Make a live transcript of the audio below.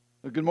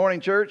Well, good morning,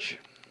 church.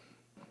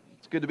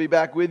 It's good to be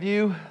back with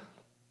you,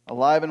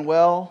 alive and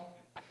well.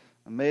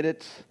 I made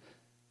it.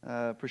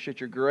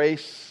 Appreciate your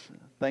grace.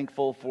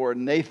 Thankful for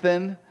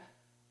Nathan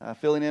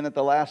filling in at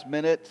the last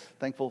minute.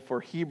 Thankful for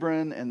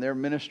Hebron and their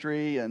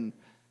ministry, and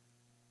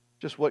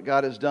just what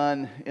God has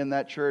done in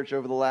that church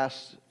over the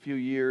last few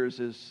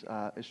years is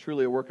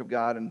truly a work of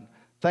God. And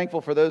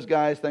thankful for those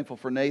guys. Thankful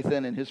for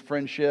Nathan and his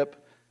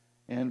friendship,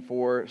 and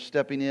for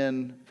stepping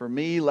in for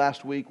me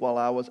last week while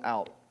I was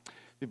out.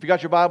 If you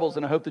got your Bibles,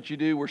 and I hope that you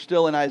do, we're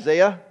still in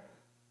Isaiah.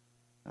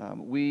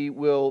 We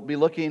will be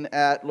looking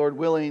at, Lord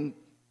willing,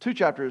 2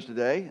 chapters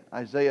today,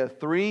 Isaiah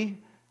 3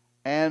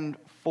 and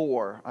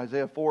 4.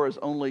 Isaiah 4 is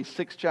only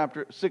 6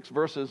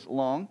 verses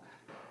long,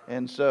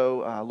 and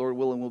so, Lord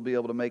willing, we'll be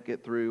able to make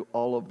it through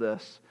all of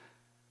this.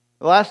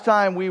 The last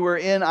time we were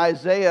in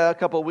Isaiah, a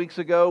couple of weeks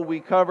ago, we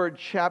covered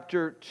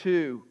chapter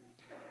 2.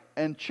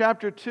 And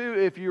chapter 2,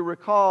 if you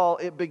recall,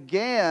 it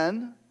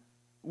began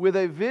with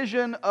a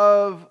vision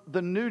of the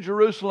New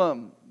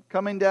Jerusalem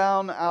coming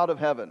down out of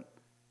heaven.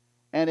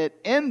 And it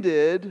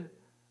ended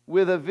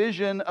with a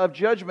vision of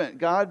judgment,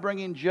 God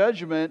bringing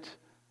judgment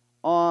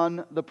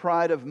on the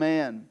pride of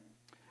man.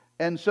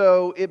 And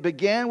so it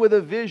began with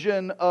a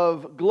vision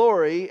of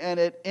glory, and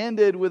it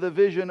ended with a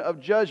vision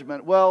of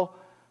judgment. Well,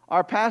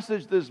 our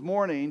passage this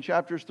morning,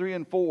 chapters 3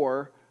 and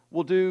 4,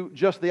 will do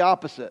just the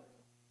opposite.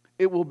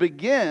 It will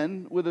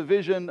begin with a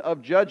vision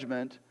of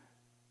judgment,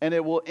 and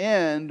it will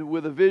end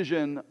with a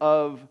vision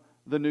of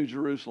the New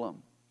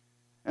Jerusalem.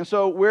 And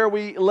so where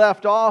we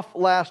left off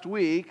last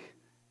week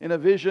in a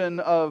vision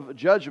of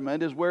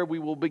judgment is where we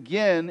will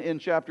begin in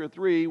chapter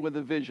 3 with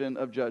a vision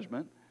of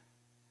judgment.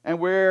 And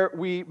where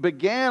we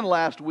began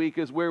last week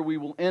is where we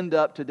will end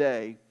up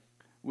today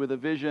with a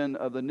vision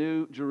of the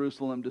New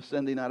Jerusalem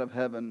descending out of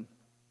heaven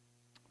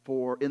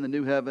in the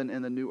new heaven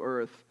and the new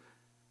earth,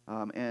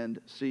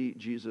 and see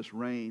Jesus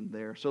reign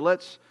there. So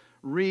let's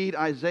read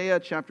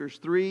Isaiah chapters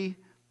 3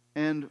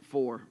 and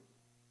 4.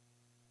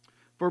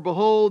 For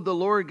behold, the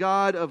Lord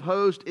God of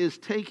hosts is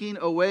taking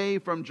away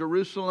from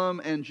Jerusalem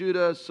and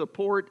Judah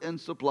support and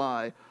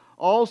supply,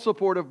 all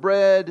support of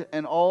bread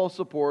and all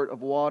support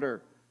of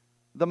water.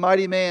 The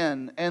mighty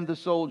man and the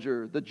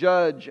soldier, the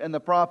judge and the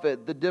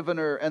prophet, the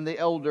diviner and the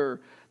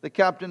elder, the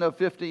captain of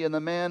 50 and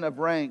the man of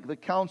rank, the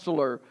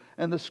counselor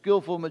and the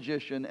skillful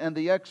magician and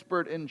the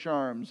expert in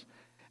charms.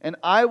 And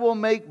I will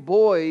make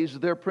boys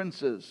their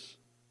princes,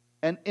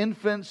 and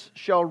infants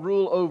shall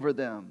rule over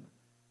them.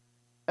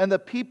 And the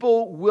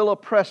people will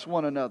oppress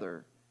one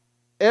another,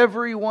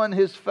 every one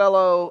his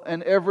fellow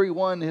and every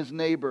one his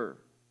neighbor.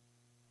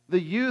 The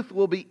youth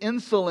will be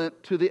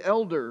insolent to the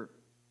elder,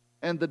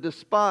 and the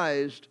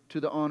despised to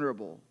the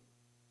honorable.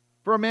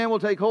 For a man will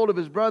take hold of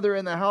his brother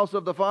in the house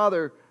of the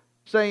father,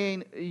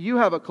 saying, You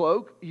have a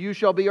cloak, you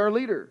shall be our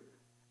leader,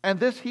 and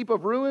this heap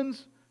of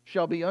ruins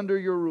shall be under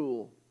your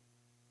rule.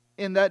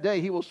 In that day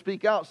he will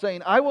speak out,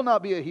 saying, I will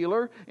not be a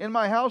healer. In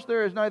my house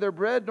there is neither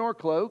bread nor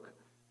cloak.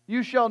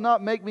 You shall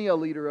not make me a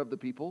leader of the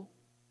people.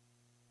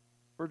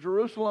 For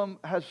Jerusalem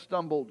has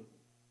stumbled,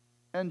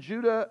 and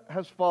Judah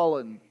has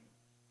fallen,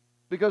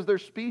 because their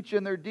speech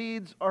and their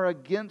deeds are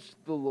against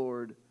the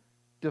Lord,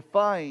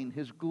 defying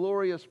His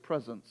glorious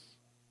presence.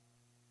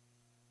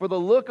 For the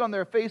look on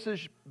their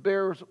faces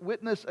bears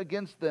witness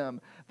against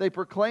them. They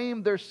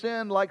proclaim their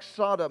sin like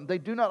Sodom. They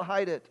do not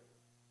hide it.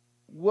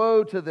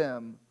 Woe to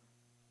them!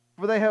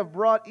 For they have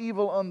brought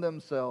evil on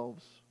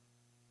themselves.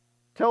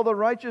 Tell the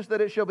righteous that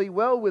it shall be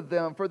well with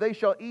them, for they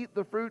shall eat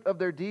the fruit of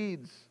their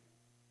deeds.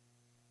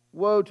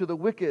 Woe to the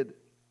wicked!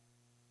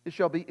 It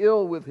shall be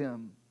ill with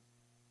him.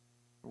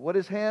 For what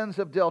his hands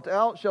have dealt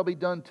out shall be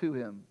done to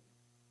him.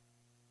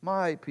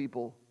 My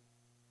people,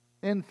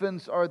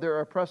 infants are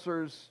their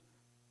oppressors,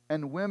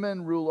 and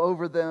women rule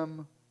over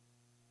them.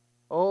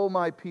 O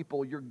my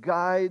people, your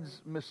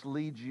guides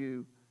mislead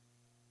you,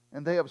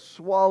 and they have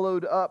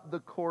swallowed up the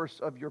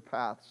course of your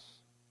paths.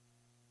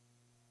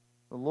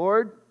 The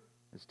Lord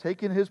has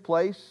taken His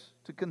place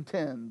to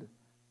contend.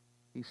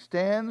 He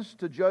stands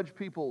to judge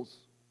peoples.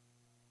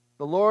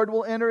 The Lord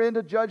will enter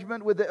into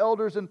judgment with the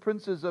elders and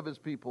princes of His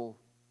people.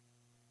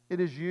 It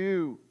is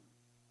you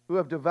who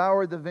have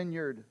devoured the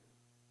vineyard.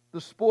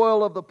 The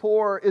spoil of the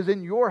poor is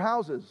in your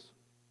houses.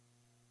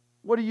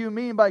 What do you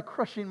mean by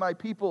crushing my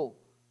people?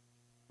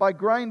 By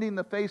grinding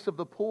the face of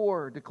the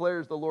poor,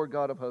 declares the Lord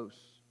God of hosts.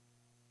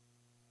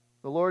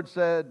 The Lord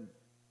said,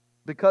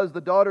 because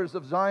the daughters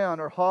of Zion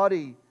are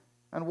haughty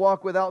and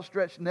walk with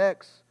outstretched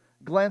necks,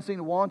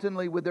 glancing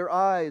wantonly with their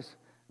eyes,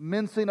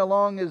 mincing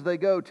along as they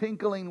go,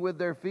 tinkling with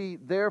their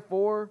feet.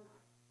 Therefore,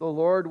 the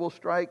Lord will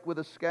strike with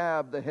a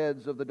scab the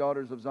heads of the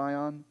daughters of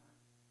Zion,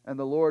 and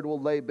the Lord will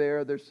lay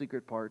bare their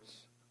secret parts.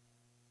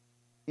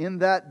 In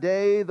that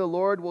day, the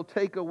Lord will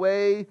take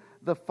away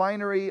the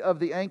finery of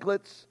the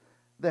anklets,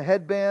 the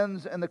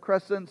headbands and the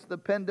crescents, the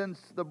pendants,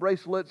 the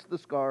bracelets, the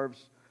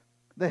scarves,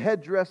 the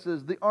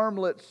headdresses, the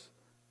armlets,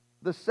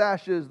 the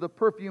sashes, the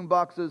perfume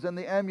boxes, and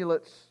the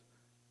amulets,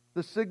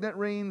 the signet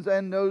rings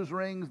and nose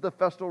rings, the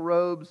festal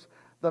robes,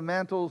 the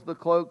mantles, the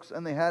cloaks,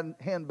 and the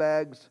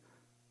handbags,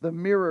 the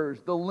mirrors,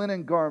 the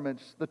linen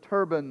garments, the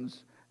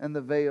turbans, and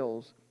the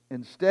veils.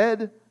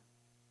 Instead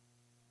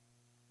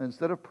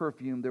of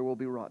perfume, there will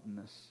be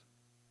rottenness.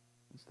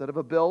 Instead of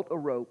a belt, a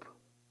rope.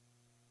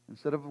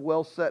 Instead of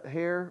well-set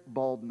hair,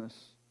 baldness.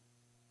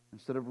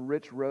 Instead of a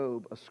rich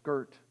robe, a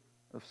skirt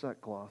of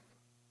sackcloth.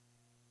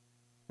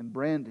 And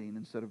branding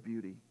instead of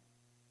beauty.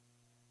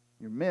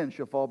 Your men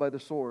shall fall by the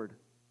sword,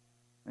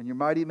 and your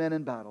mighty men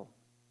in battle.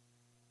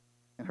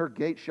 And her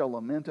gates shall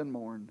lament and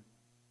mourn.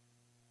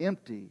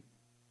 Empty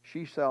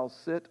she shall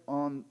sit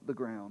on the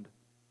ground.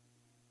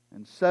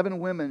 And 7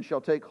 women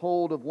shall take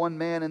hold of one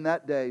man in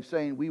that day,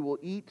 saying, we will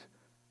eat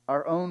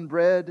our own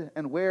bread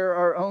and wear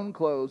our own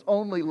clothes.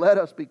 Only let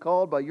us be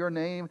called by your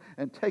name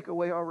and take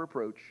away our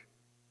reproach.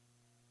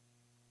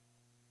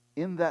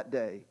 In that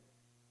day,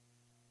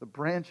 the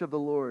branch of the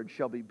Lord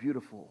shall be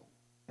beautiful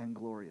and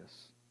glorious.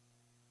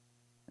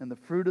 And the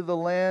fruit of the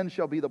land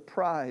shall be the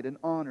pride and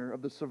honor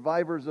of the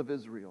survivors of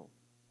Israel.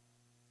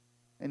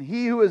 And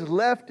he who is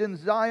left in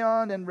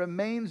Zion and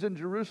remains in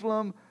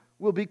Jerusalem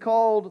will be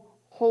called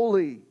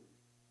holy.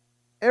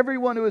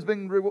 Everyone who has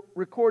been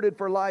recorded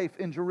for life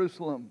in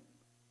Jerusalem.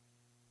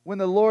 When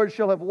the Lord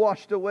shall have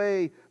washed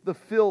away the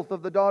filth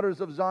of the daughters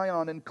of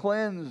Zion and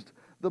cleansed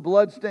the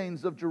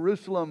bloodstains of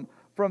Jerusalem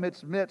from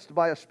its midst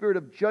by a spirit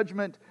of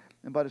judgment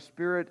and by the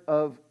spirit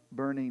of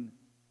burning.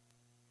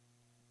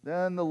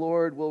 Then the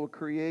Lord will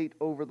create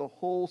over the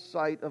whole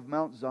site of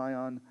Mount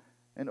Zion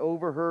and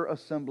over her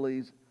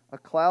assemblies a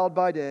cloud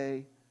by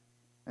day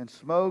and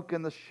smoke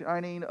and the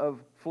shining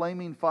of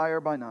flaming fire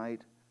by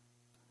night.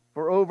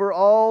 For over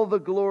all the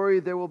glory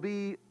there will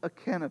be a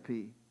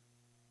canopy.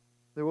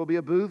 There will be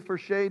a booth for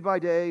shade by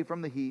day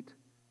from the heat,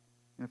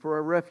 and for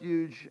a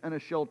refuge and a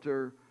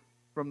shelter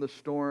from the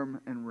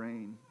storm and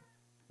rain.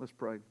 Let's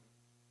pray.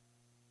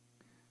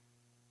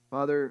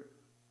 Father,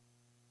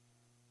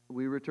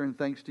 we return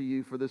thanks to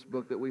you for this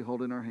book that we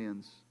hold in our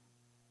hands.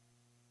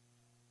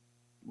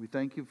 We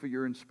thank you for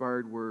your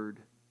inspired word.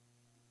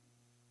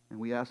 And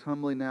we ask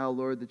humbly now,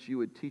 Lord, that you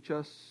would teach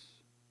us,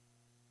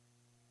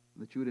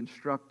 that you would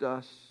instruct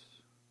us,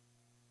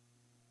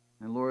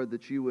 and Lord,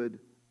 that you would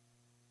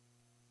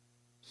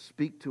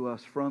speak to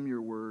us from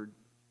your word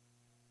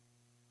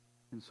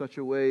in such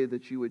a way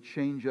that you would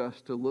change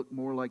us to look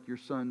more like your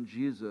Son,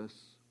 Jesus,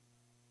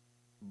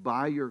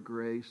 by your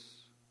grace,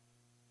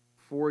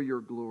 for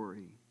your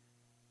glory.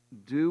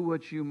 Do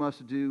what you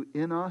must do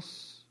in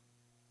us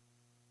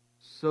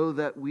so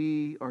that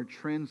we are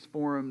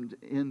transformed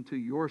into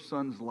your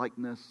Son's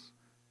likeness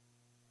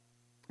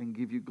and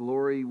give you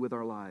glory with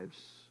our lives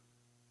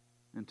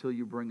until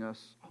you bring us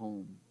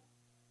home.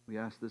 We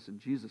ask this in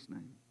Jesus'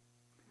 name.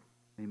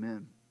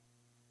 Amen.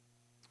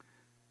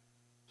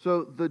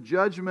 So the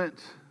judgment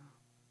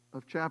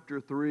of chapter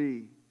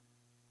 3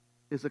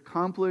 is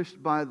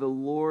accomplished by the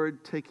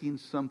Lord taking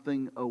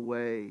something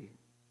away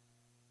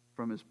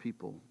from his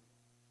people.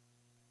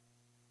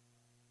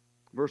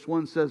 Verse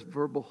 1 says,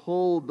 for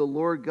behold, the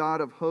Lord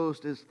God of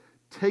hosts is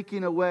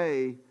taking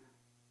away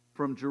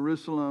from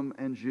Jerusalem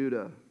and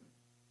Judah.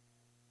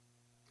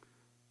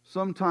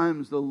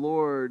 Sometimes the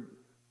Lord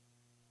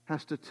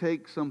has to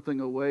take something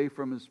away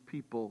from his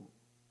people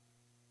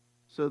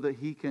so that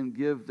he can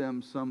give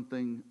them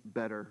something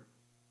better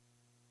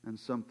and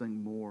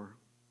something more.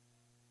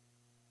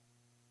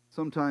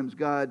 Sometimes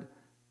God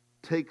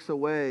takes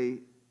away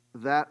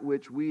that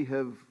which we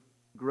have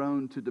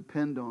grown to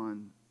depend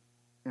on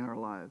in our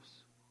lives.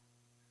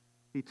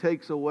 He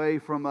takes away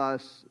from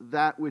us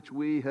that which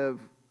we have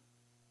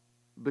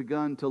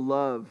begun to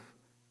love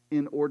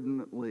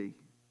inordinately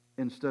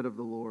instead of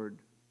the Lord.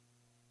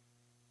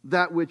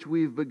 That which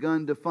we've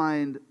begun to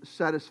find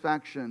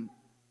satisfaction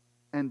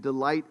and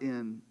delight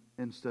in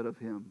instead of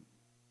Him.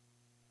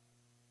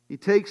 He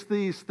takes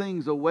these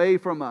things away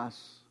from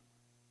us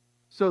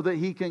so that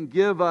He can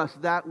give us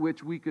that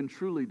which we can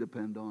truly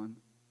depend on.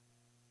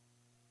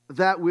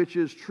 That which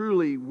is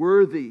truly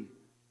worthy,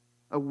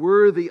 a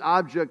worthy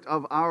object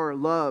of our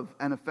love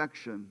and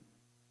affection.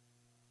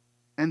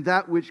 And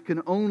that which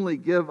can only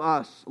give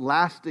us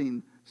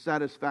lasting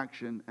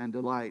satisfaction and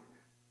delight,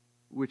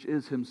 which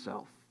is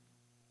Himself.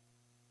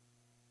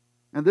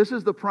 And this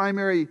is the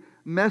primary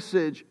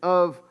message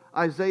of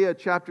Isaiah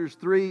chapters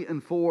 3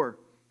 and 4.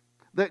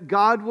 That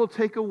God will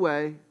take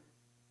away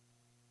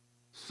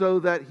so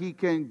that He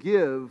can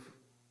give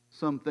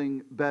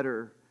something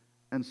better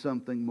and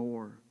something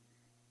more.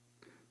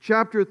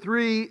 Chapter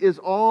 3 is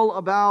all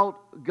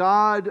about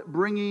God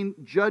bringing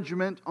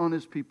judgment on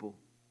His people.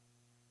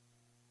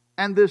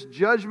 And this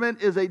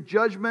judgment is a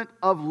judgment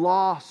of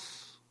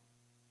loss.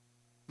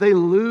 They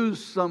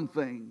lose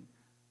something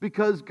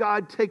because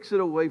God takes it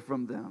away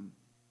from them.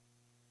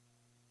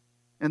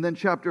 And then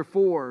chapter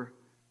 4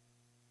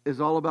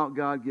 is all about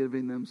God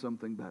giving them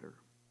something better.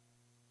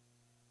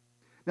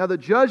 Now, the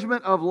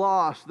judgment of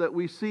loss that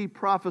we see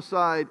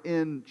prophesied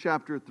in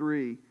chapter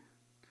 3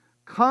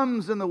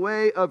 comes in the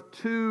way of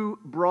two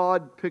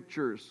broad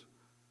pictures.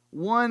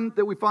 One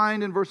that we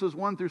find in verses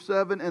 1 through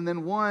 7, and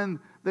then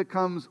one that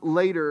comes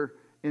later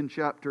in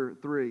chapter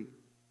 3.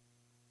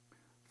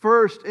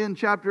 First, in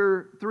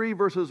chapter 3,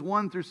 verses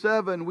 1 through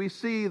 7, we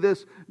see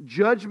this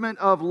judgment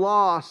of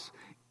loss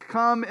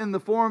come in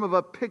the form of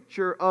a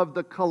picture of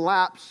the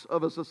collapse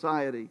of a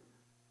society.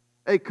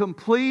 A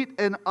complete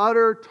and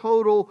utter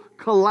total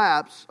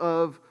collapse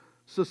of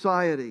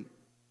society.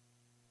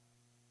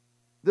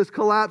 This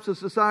collapse of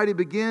society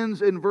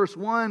begins in verse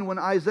 1 when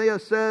Isaiah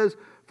says,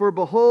 "For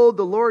behold,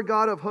 the Lord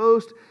God of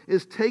hosts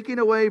is taking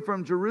away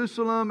from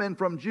Jerusalem and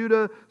from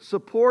Judah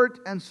support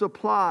and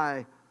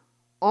supply,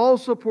 all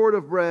support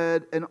of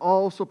bread and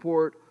all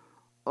support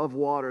of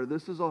water."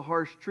 This is a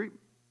harsh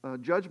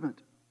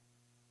judgment.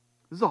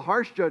 This is a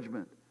harsh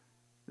judgment.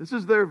 This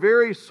is their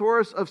very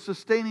source of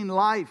sustaining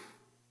life.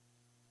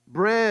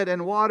 Bread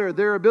and water,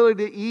 their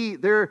ability to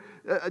eat,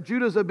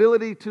 Judah's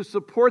ability to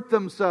support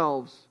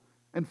themselves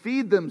and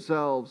feed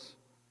themselves.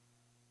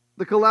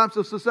 The collapse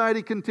of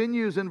society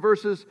continues in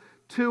verses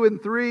 2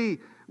 and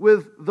 3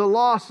 with the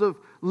loss of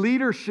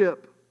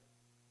leadership,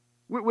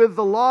 with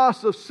the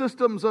loss of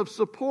systems of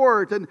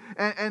support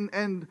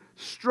and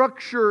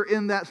structure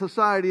in that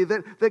society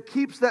that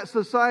keeps that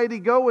society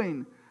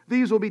going.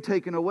 These will be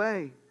taken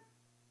away.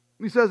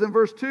 He says in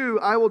verse 2,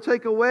 "I will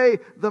take away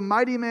the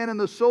mighty man and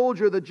the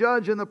soldier, the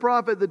judge and the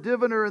prophet, the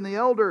diviner and the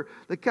elder,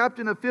 the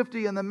captain of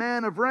 50 and the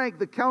man of rank,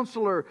 the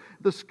counselor,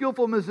 the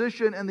skillful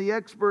musician and the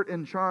expert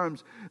in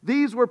charms."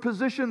 These were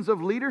positions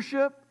of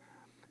leadership,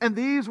 and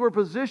these were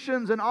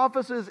positions and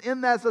offices in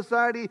that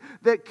society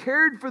that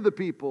cared for the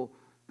people,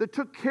 that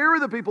took care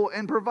of the people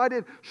and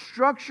provided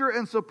structure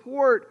and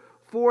support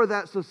for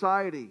that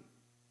society,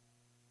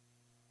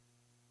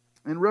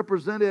 and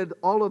represented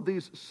all of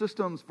these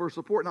systems for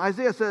support. And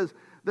Isaiah says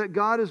that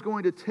God is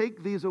going to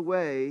take these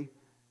away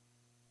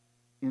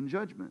in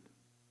judgment.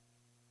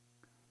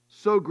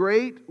 So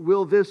great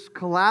will this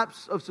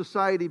collapse of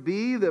society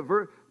be that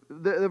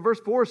verse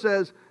 4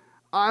 says,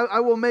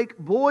 I will make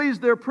boys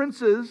their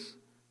princes,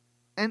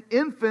 and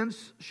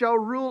infants shall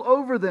rule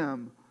over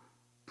them.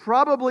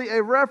 Probably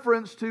a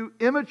reference to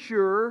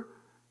immature,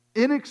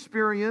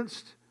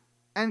 inexperienced,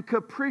 and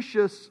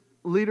capricious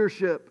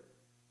leadership.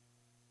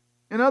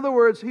 In other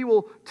words, He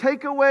will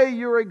take away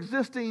your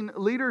existing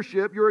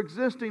leadership, your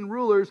existing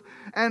rulers,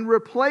 and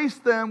replace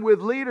them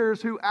with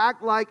leaders who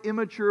act like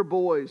immature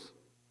boys.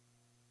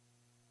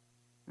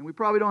 And we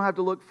probably don't have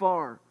to look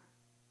far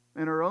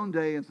in our own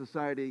day and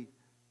society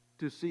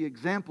to see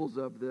examples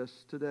of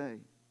this today.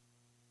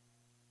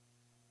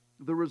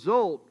 The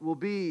result will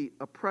be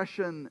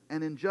oppression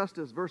and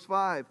injustice. Verse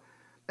 5,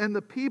 "And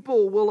the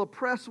people will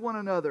oppress one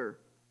another,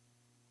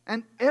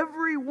 and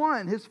every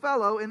one his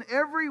fellow, and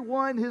every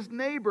one his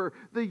neighbor.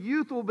 The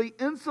youth will be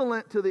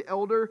insolent to the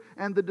elder,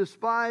 and the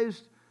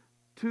despised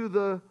to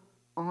the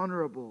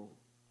honorable."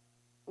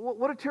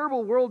 What a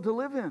terrible world to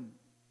live in.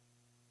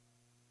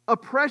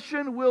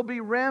 Oppression will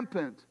be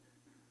rampant.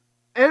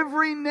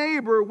 Every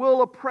neighbor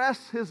will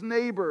oppress his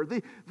neighbor.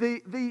 The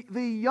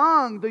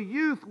young, the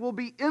youth will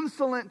be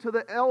insolent to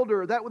the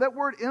elder. That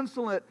word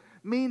insolent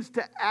means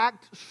to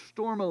act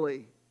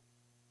stormily.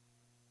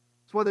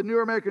 That's why the New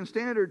American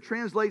Standard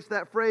translates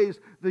that phrase,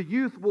 "the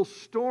youth will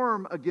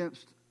storm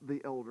against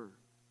the elder."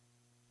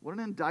 What an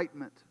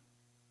indictment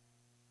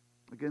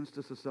against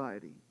a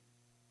society.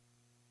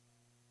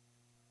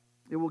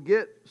 It will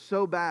get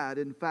so bad,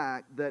 in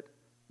fact, that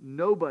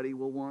nobody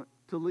will want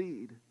to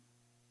lead.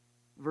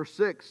 Verse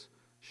 6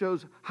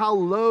 shows how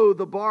low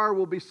the bar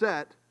will be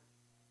set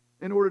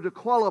in order to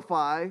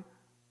qualify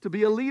to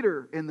be a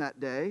leader in that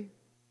day.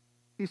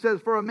 He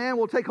says, "For a man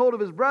will take hold of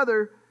his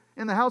brother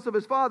in the house of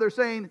his father,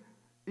 saying,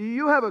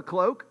 'You have a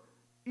cloak,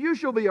 you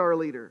shall be our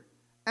leader,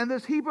 and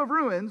this heap of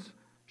ruins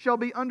shall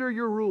be under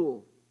your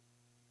rule.'"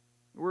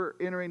 We're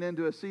entering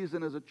into a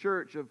season as a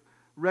church of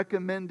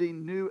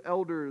recommending new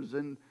elders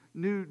and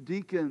new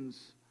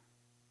deacons.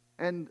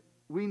 And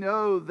we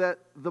know that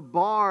the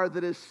bar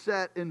that is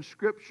set in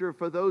Scripture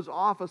for those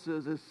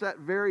offices is set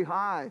very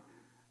high,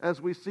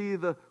 as we see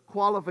the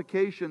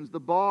qualifications, the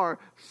bar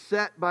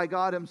set by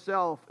God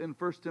Himself in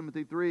 1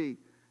 Timothy 3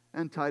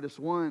 and Titus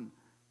 1.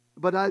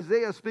 But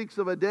Isaiah speaks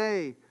of a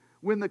day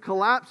when the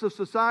collapse of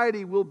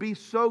society will be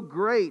so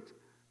great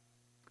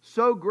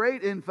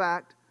in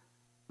fact,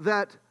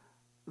 that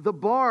the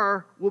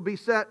bar will be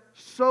set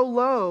so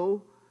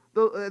low,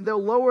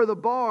 they'll lower the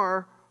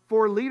bar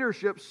for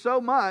leadership so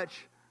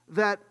much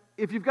that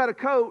if you've got a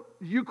coat,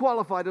 you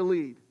qualify to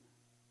lead.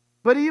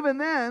 But even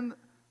then,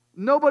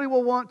 nobody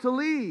will want to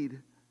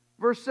lead.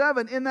 Verse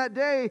 7, "In that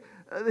day,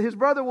 his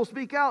brother will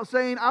speak out,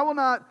 saying, 'I will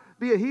not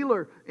be a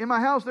healer. In my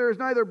house there is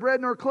neither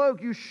bread nor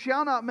cloak. You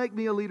shall not make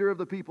me a leader of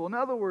the people.'" In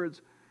other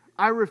words,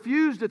 I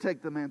refuse to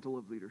take the mantle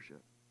of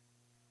leadership.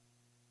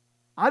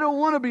 I don't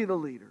want to be the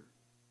leader.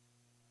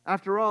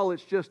 After all,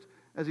 it's just,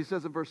 as he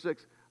says in verse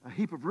 6, a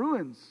heap of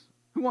ruins.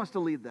 Who wants to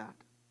lead that?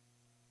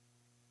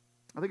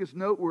 I think it's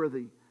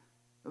noteworthy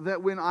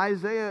that when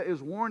Isaiah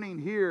is warning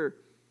here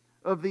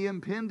of the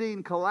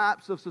impending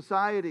collapse of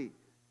society,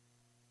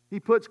 he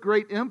puts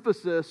great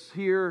emphasis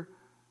here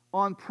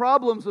on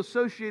problems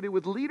associated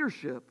with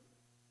leadership.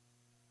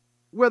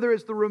 Whether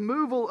it's the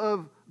removal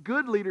of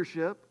good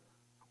leadership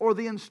or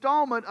the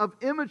installment of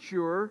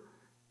immature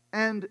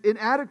and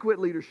inadequate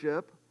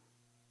leadership,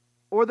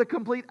 or the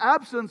complete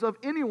absence of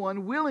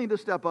anyone willing to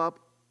step up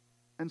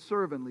and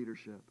serve in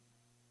leadership.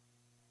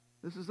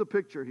 This is a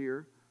picture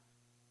here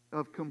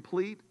of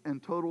complete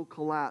and total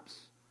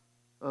collapse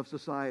of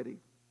society.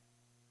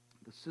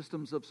 The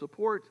systems of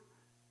support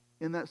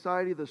in that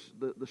society,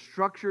 the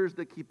structures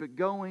that keep it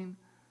going,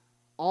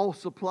 all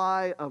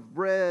supply of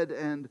bread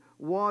and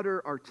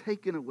water are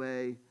taken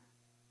away,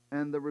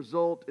 and the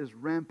result is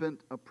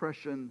rampant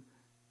oppression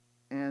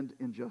and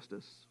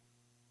injustice.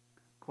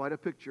 Quite a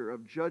picture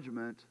of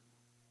judgment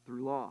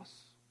through loss.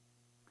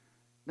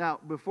 Now,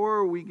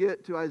 before we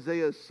get to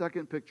Isaiah's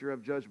second picture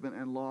of judgment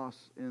and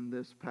loss in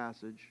this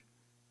passage,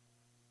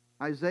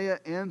 Isaiah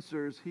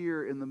answers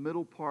here in the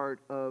middle part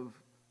of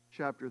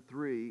chapter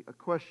 3 a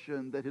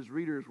question that his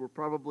readers were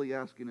probably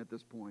asking at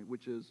this point,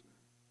 which is,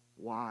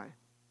 why?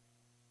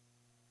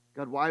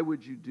 God, why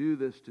would you do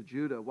this to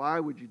Judah? Why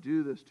would you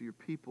do this to your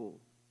people?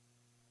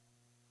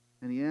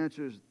 And he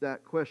answers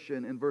that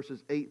question in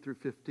verses 8 through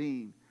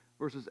 15.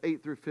 Verses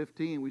 8 through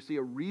 15, we see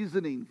a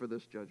reasoning for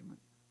this judgment,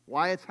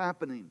 why it's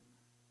happening.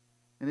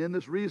 And in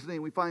this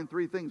reasoning, we find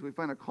three things. We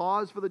find a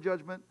cause for the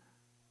judgment,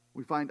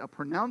 we find a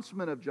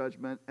pronouncement of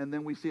judgment, and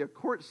then we see a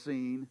court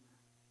scene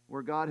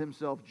where God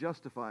himself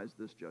justifies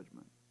this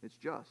judgment. It's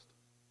just.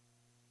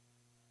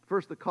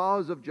 First, the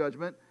cause of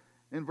judgment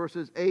in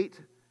verses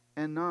 8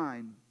 and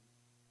 9.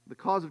 The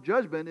cause of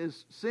judgment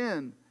is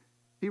sin.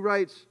 He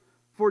writes,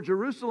 "For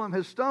Jerusalem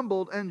has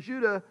stumbled and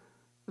Judah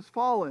has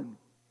fallen."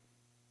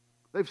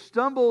 They've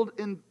stumbled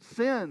in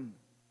sin.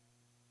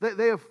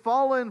 They have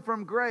fallen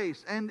from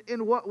grace. And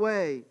in what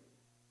way?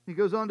 He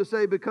goes on to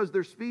say, because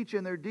their speech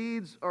and their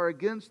deeds are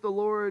against the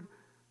Lord,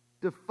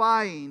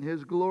 defying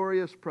His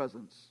glorious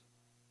presence.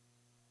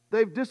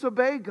 They've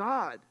disobeyed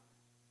God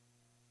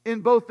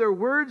in both their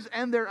words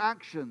and their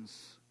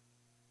actions.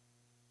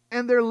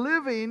 And they're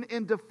living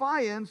in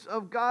defiance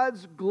of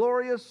God's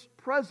glorious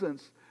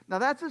presence. Now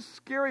that's a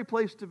scary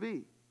place to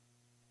be.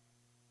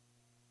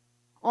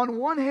 On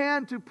one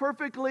hand, to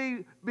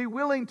perfectly be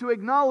willing to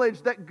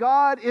acknowledge that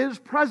God is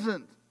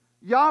present,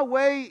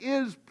 Yahweh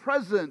is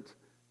present,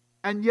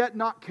 and yet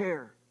not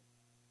care,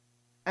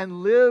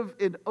 and live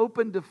in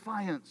open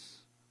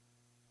defiance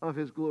of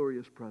His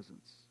glorious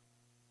presence.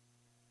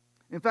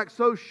 In fact,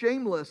 so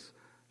shameless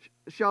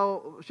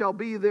shall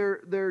be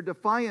their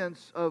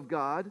defiance of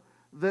God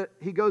that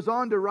he goes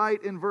on to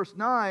write in verse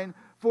 9,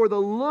 "For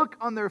the look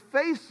on their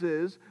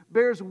faces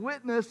bears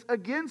witness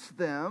against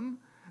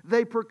them.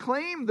 They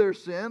proclaim their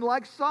sin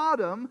like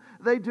Sodom.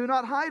 They do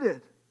not hide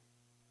it."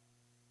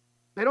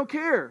 They don't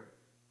care.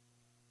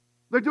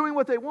 They're doing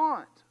what they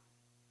want.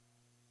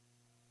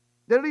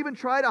 They don't even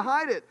try to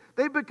hide it.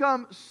 They've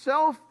become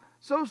so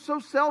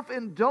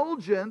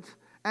self-indulgent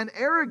and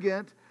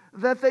arrogant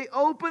that they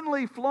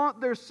openly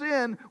flaunt their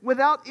sin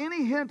without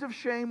any hint of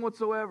shame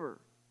whatsoever.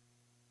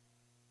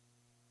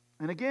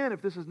 And again,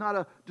 if this is not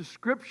a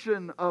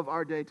description of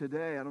our day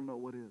today, I don't know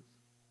what is.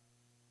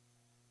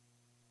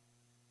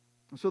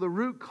 So the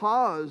root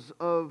cause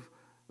of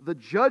the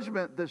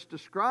judgment that's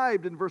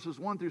described in verses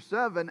 1 through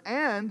 7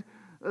 and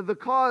the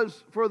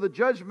cause for the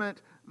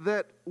judgment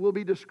that will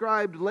be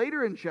described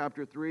later in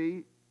chapter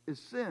 3 is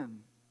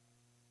sin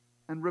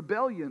and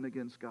rebellion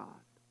against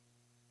God.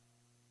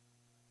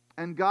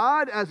 And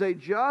God, as a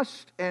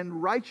just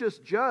and righteous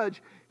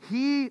judge,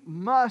 He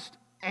must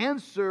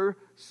answer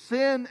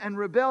sin and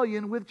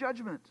rebellion with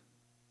judgment.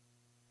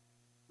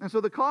 And so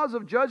the cause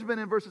of judgment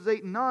in verses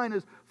 8 and 9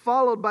 is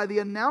followed by the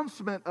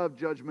announcement of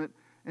judgment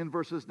in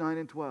verses 9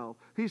 and 12.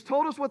 He's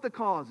told us what the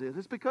cause is.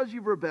 It's because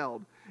you've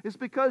rebelled. It's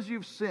because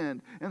you've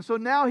sinned. And so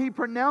now He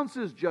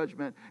pronounces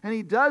judgment. And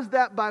He does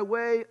that by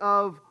way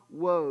of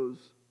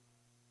woes.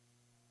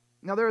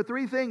 Now there are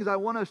three things I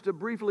want us to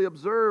briefly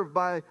observe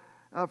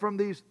from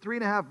these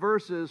 3.5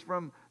 verses,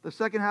 from the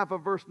second half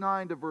of verse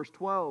 9 to verse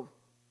 12.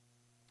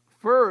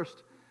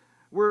 First,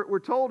 we're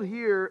told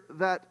here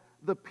that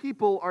the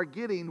people are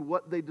getting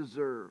what they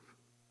deserve.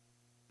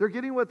 They're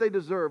getting what they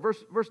deserve.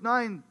 Verse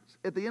 9,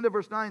 at the end of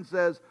verse 9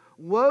 says,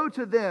 "Woe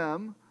to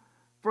them,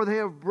 for they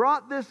have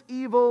brought this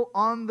evil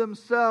on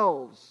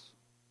themselves."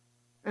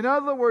 In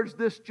other words,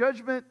 this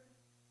judgment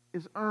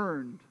is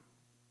earned.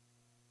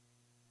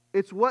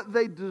 It's what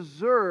they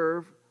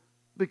deserve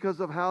because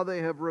of how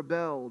they have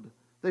rebelled.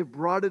 They've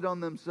brought it on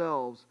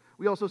themselves.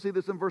 We also see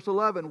this in verse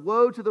 11.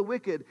 "Woe to the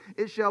wicked,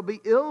 it shall be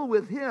ill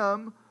with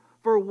him,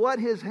 for what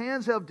his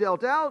hands have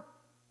dealt out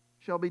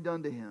shall be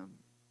done to him."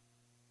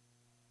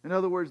 In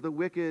other words, the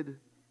wicked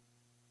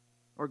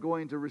are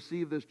going to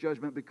receive this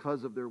judgment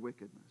because of their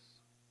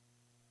wickedness.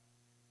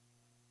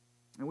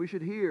 And we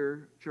should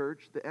hear,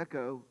 church, the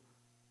echo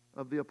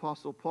of the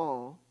Apostle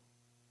Paul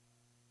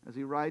as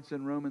he writes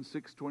in Romans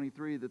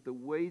 6:23 that the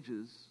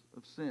wages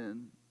of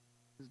sin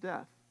is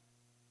death.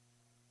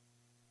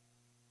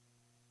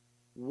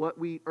 What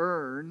we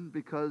earn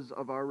because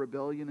of our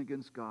rebellion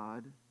against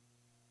God,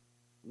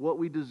 what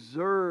we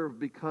deserve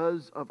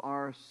because of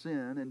our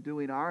sin and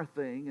doing our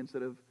thing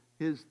instead of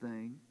His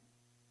thing,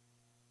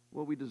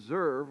 what we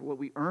deserve, what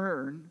we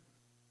earn,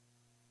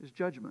 is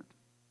judgment.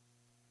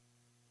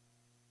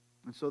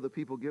 And so the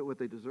people get what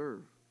they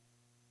deserve.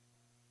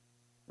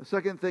 The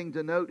second thing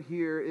to note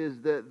here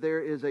is that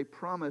there is a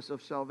promise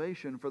of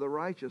salvation for the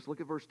righteous.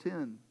 Look at verse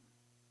 10.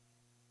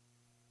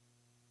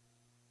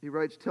 He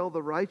writes, "Tell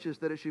the righteous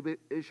that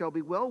it shall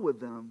be well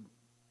with them,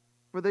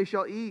 for they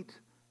shall eat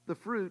the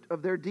fruit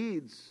of their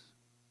deeds."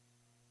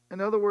 In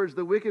other words,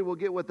 the wicked will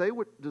get what they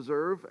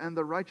deserve, and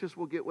the righteous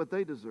will get what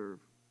they deserve.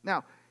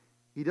 Now,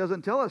 he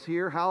doesn't tell us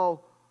here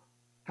how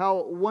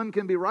one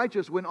can be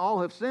righteous when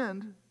all have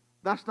sinned.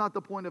 That's not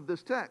the point of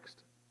this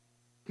text.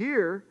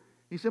 Here,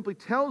 he simply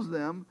tells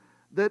them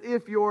that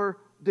if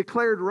you're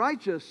declared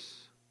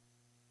righteous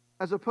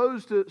as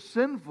opposed to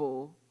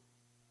sinful,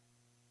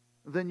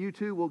 then you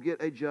too will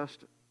get a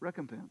just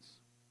recompense.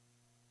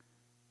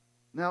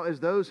 Now, as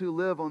those who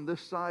live on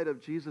this side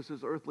of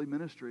Jesus' earthly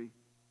ministry,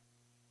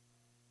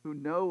 who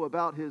know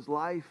about His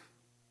life,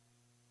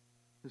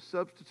 His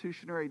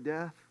substitutionary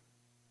death,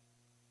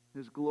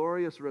 His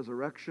glorious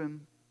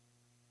resurrection,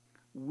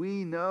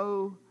 we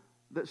know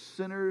that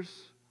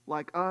sinners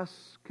like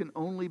us can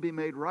only be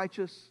made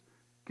righteous,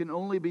 can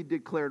only be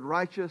declared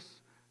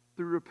righteous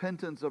through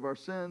repentance of our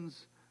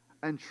sins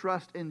and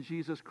trust in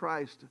Jesus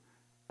Christ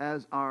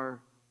as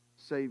our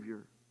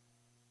Savior.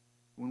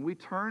 When we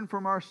turn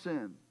from our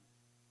sin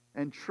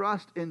and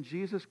trust in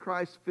Jesus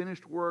Christ's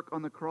finished work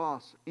on the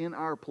cross in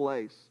our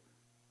place,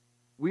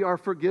 we are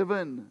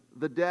forgiven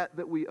the debt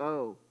that we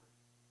owe.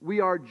 We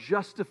are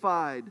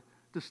justified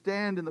to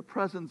stand in the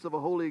presence of a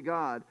holy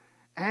God,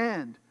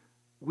 and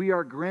we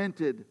are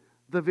granted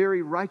the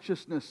very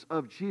righteousness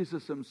of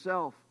Jesus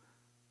Himself,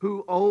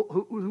 who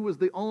was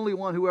the only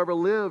one who ever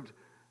lived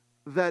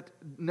that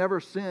never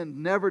sinned,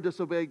 never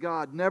disobeyed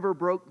God, never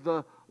broke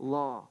the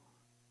law.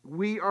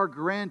 We are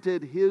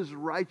granted His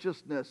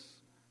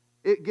righteousness.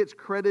 It gets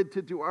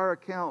credited to our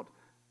account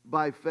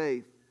by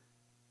faith.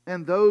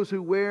 And those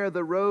who wear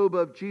the robe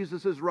of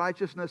Jesus'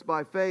 righteousness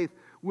by faith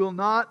will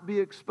not be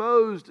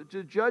exposed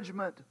to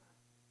judgment,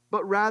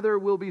 but rather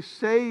will be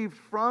saved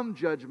from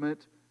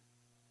judgment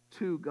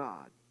to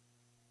God.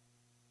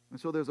 And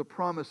so there's a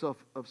promise of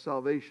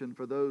salvation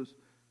for those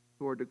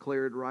who are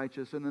declared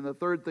righteous. And then the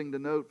third thing to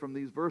note from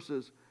these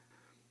verses,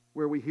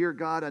 where we hear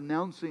God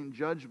announcing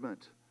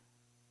judgment,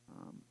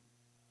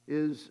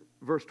 is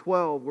verse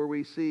 12, where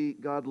we see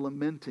God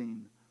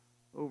lamenting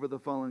over the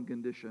fallen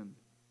condition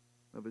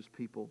of His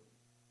people.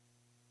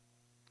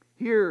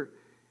 Hear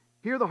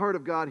the heart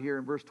of God here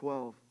in verse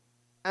 12.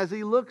 As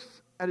He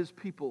looks at His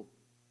people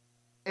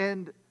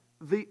and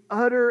the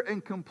utter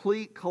and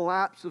complete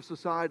collapse of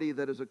society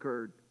that has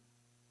occurred,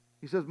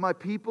 He says, "My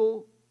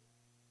people,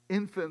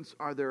 infants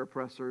are their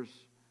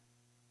oppressors,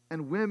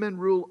 and women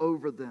rule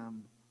over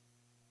them.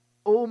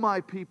 O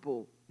my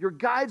people, your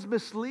guides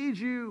mislead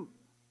you,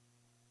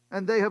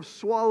 and they have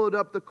swallowed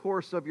up the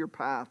course of your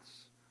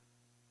paths."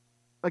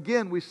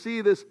 Again, we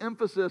see this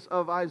emphasis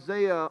of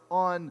Isaiah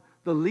on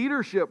the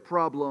leadership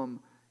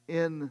problem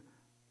in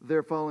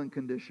their fallen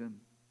condition.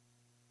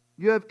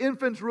 You have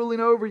infants ruling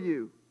over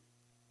you,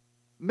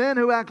 men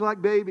who act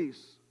like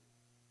babies,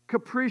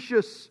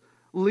 capricious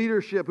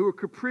leadership who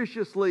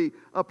capriciously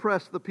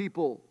oppress the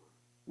people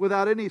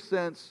without any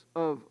sense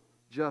of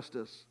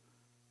justice.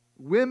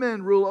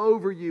 Women rule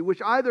over you,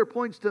 which either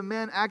points to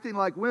men acting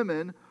like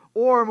women,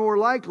 or more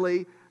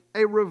likely,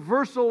 a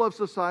reversal of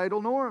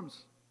societal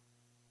norms.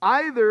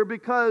 Either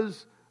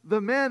because the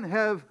men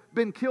have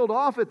been killed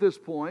off at this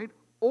point,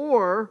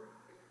 or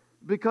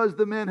because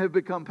the men have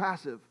become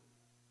passive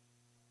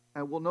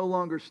and will no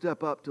longer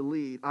step up to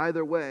lead.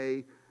 Either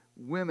way,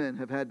 women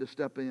have had to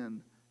step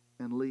in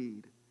and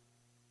lead.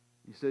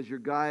 He says, your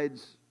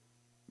guides,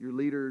 your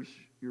leaders,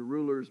 your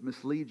rulers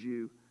mislead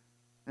you.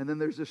 And then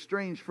there's this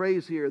strange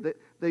phrase here that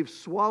they've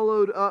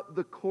swallowed up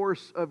the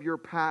course of your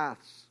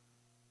paths.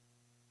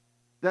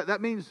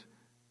 That means,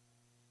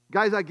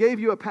 guys, I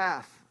gave you a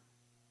path.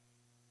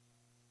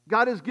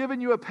 God has given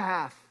you a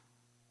path.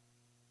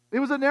 It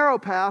was a narrow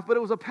path, but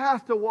it was a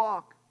path to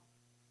walk.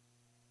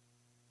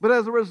 But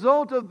as a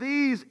result of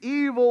these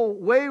evil,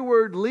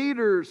 wayward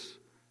leaders,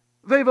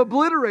 they've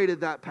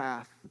obliterated that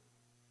path.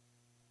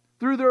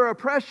 Through their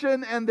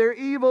oppression and their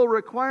evil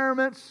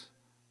requirements,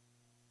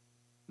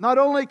 not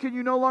only can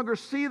you no longer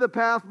see the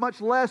path, much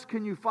less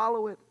can you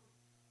follow it.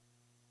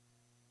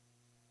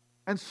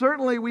 And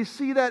certainly we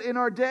see that in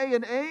our day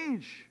and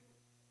age.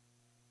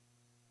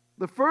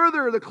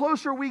 The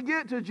closer we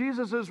get to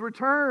Jesus'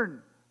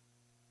 return,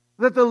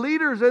 that the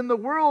leaders in the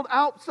world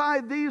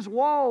outside these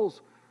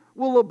walls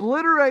will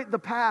obliterate the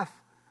path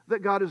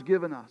that God has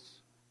given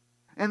us.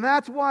 And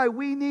that's why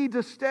we need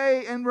to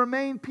stay and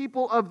remain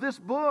people of this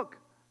book.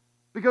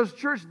 Because,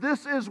 church,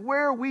 this is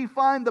where we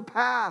find the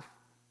path.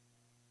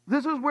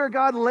 This is where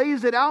God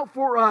lays it out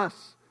for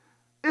us.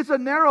 It's a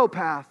narrow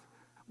path,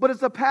 but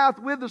it's a path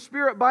with the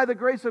Spirit by the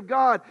grace of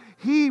God.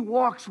 He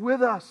walks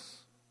with us.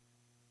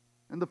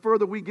 And the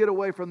further we get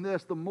away from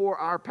this, the more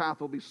our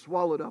path will be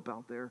swallowed up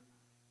out there.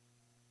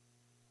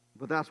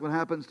 But that's what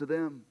happens to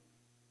them.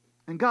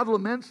 And God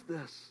laments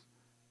this.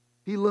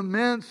 He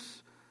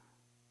laments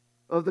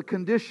of the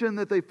condition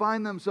that they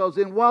find themselves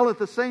in, while at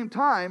the same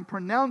time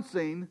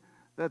pronouncing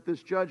that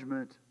this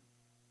judgment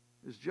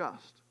is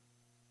just.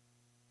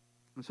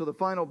 And so the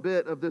final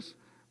bit of this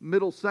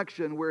middle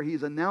section where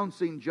he's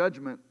announcing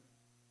judgment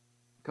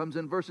comes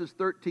in verses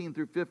 13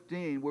 through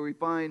 15, where we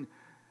find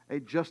a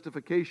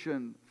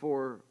justification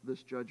for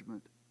this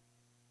judgment.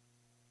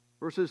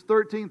 Verses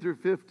 13 through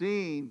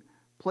 15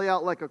 play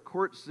out like a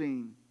court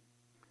scene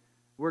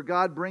where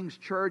God brings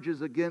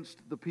charges against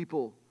the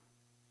people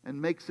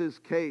and makes his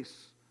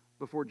case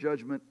before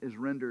judgment is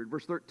rendered.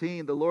 Verse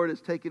 13, the Lord has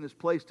taken his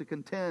place to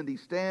contend. He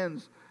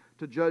stands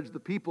to judge the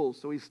people.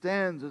 So he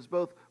stands as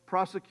both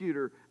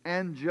prosecutor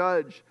and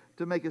judge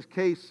to make his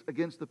case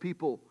against the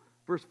people.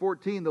 Verse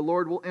 14, the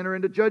Lord will enter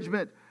into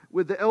judgment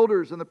with the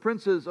elders and the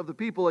princes of the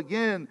people.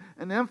 Again,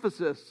 an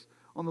emphasis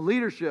on the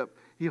leadership.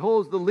 He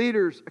holds the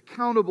leaders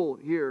accountable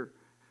here.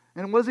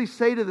 And what does he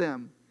say to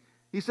them?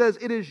 He says,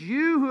 it is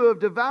you who have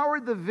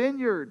devoured the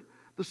vineyard.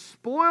 The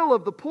spoil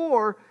of the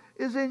poor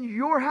is in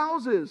your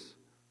houses.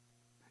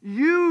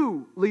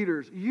 You,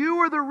 leaders, you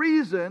are the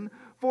reason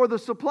for the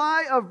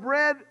supply of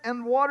bread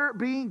and water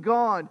being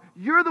gone.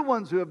 You're the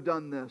ones who have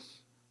done this.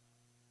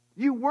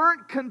 You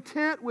weren't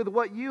content with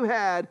what you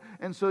had,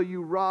 and so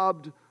you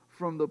robbed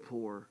from the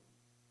poor.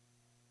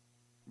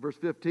 Verse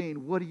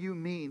 15, what do you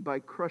mean by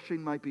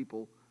crushing my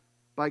people?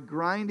 By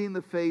grinding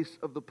the face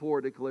of the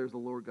poor, declares the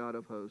Lord God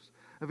of hosts.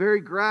 A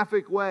very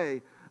graphic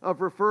way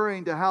of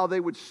referring to how they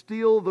would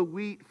steal the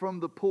wheat from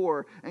the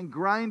poor and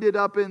grind it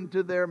up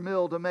into their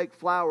mill to make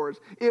flours.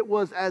 It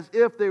was as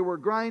if they were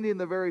grinding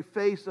the very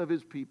face of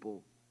his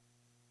people.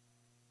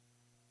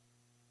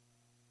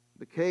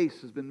 The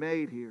case has been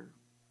made here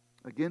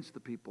against the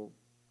people,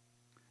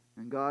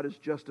 and God is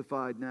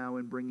justified now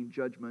in bringing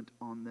judgment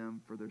on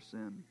them for their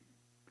sin.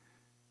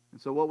 And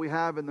so what we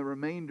have in the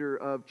remainder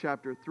of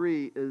chapter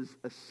 3 is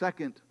a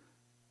second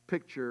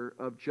picture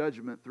of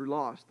judgment through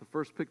loss. The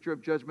first picture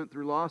of judgment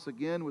through loss,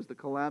 again, was the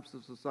collapse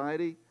of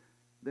society.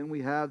 Then we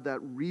have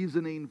that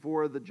reasoning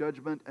for the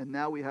judgment, and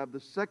now we have the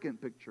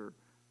second picture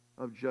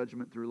of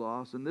judgment through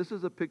loss. And this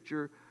is a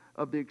picture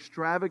of the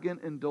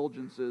extravagant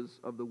indulgences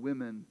of the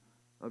women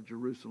of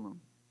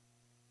Jerusalem.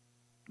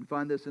 We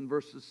find this in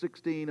verses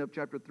 16 of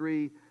chapter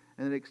 3,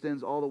 and it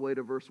extends all the way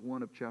to verse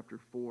 1 of chapter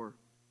 4.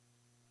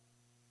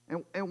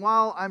 And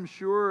while I'm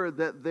sure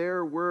that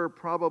there were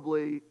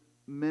probably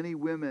many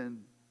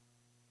women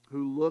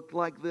who looked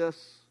like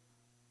this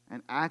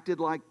and acted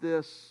like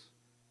this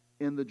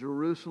in the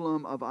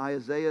Jerusalem of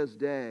Isaiah's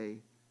day,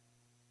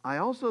 I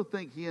also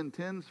think he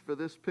intends for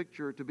this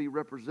picture to be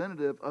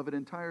representative of an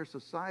entire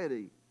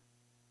society.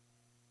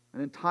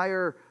 An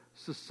entire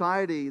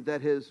society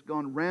that has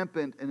gone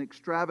rampant in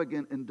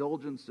extravagant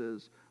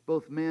indulgences,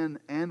 both men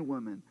and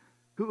women,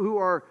 who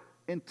are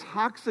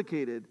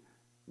intoxicated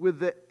with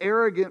the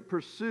arrogant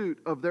pursuit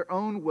of their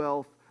own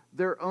wealth,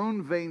 their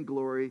own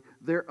vainglory,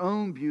 their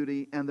own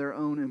beauty, and their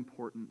own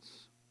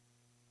importance.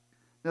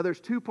 Now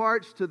there's two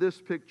parts to this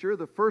picture.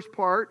 The first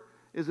part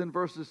is in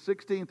verses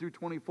 16 through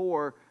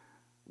 24,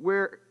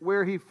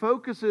 where he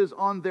focuses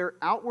on their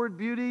outward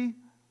beauty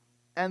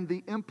and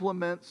the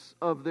implements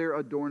of their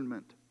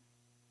adornment.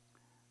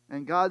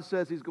 And God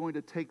says he's going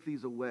to take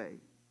these away.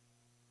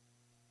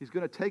 He's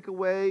going to take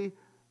away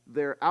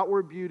their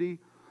outward beauty,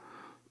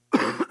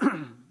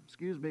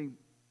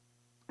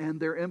 and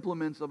their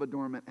implements of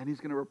adornment, and he's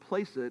going to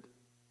replace it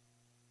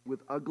with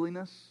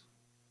ugliness,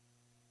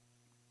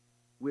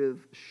 with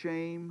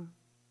shame,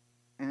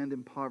 and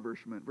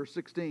impoverishment. Verse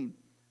 16,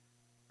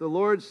 the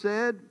Lord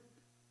said,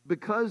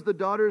 because the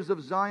daughters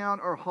of Zion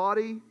are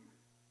haughty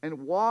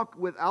and walk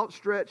with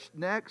outstretched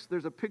necks.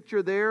 There's a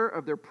picture there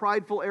of their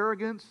prideful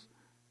arrogance.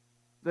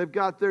 They've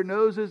got their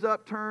noses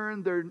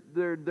upturned,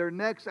 their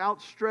necks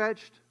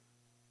outstretched.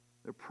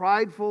 They're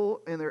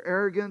prideful in their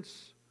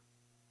arrogance,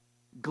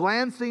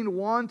 glancing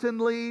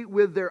wantonly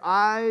with their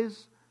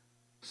eyes,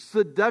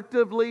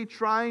 seductively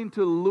trying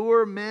to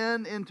lure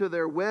men into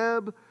their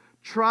web,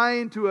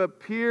 trying to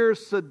appear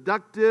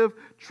seductive,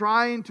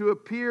 trying to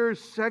appear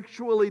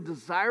sexually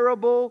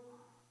desirable,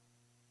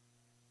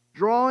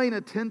 drawing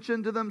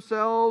attention to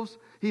themselves.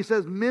 He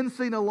says,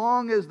 mincing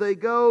along as they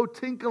go,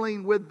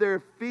 tinkling with their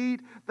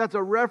feet. That's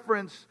a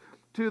reference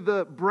to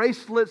the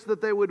bracelets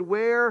that they would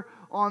wear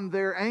on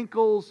their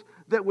ankles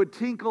that would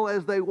tinkle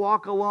as they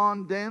walk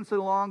along, dancing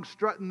along,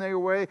 strutting their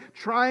way,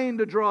 trying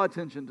to draw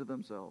attention to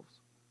themselves.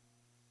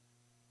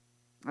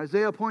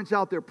 Isaiah points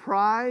out their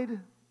pride,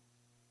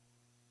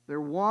 their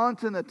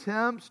wanton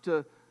attempts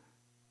to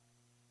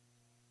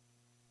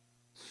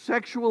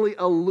sexually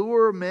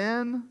allure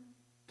men,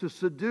 to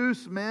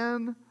seduce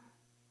men,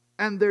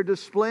 and their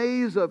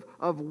displays of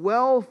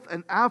wealth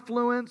and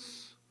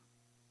affluence,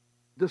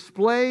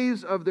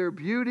 displays of their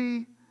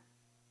beauty.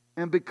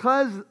 And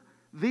because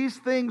these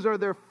things are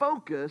their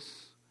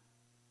focus,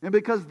 and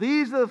because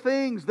these are the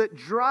things that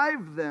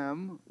drive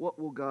them, what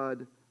will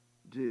God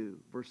do?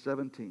 Verse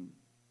 17.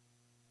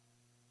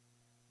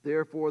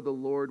 Therefore the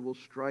Lord will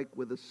strike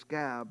with a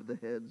scab the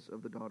heads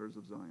of the daughters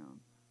of Zion,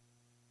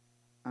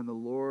 and the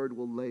Lord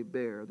will lay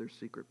bare their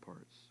secret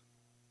parts.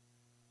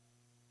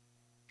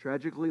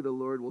 Tragically, the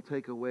Lord will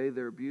take away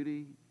their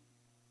beauty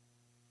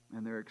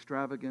and their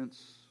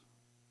extravagance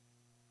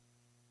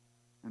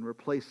and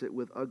replace it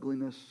with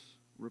ugliness,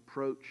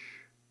 reproach,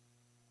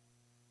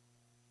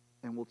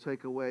 and will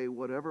take away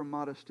whatever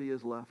modesty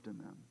is left in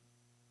them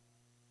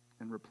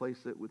and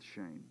replace it with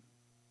shame.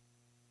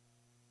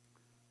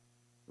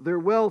 Their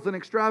wealth and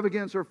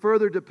extravagance are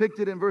further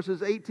depicted in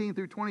verses 18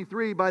 through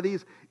 23 by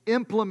these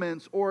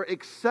implements or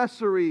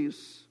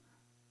accessories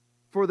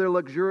for their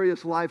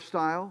luxurious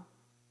lifestyle.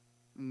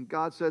 And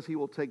God says He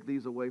will take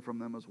these away from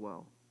them as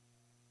well.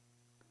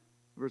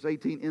 Verse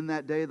 18, in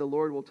that day the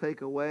Lord will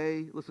take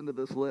away, listen to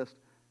this list,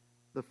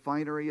 the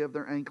finery of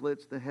their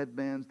anklets, the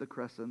headbands, the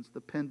crescents,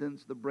 the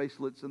pendants, the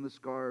bracelets, and the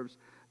scarves,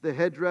 the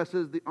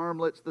headdresses, the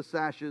armlets, the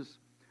sashes,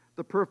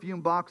 the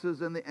perfume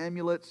boxes and the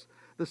amulets,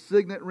 the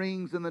signet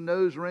rings and the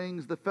nose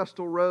rings, the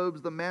festal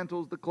robes, the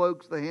mantles, the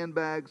cloaks, the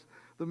handbags,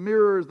 the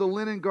mirrors, the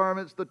linen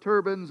garments, the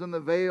turbans, and the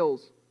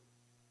veils.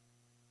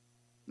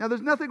 Now,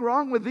 there's nothing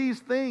wrong with these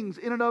things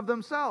in and of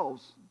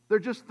themselves. They're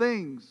just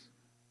things.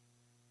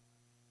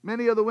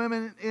 Many of the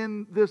women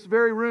in this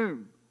very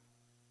room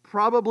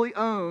probably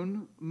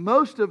own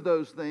most of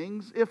those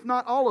things, if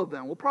not all of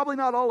them. Well, probably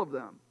not all of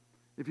them.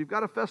 If you've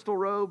got a festal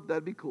robe,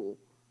 that'd be cool.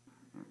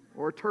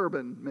 Or a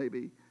turban,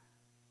 maybe.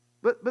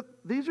 But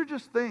these are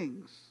just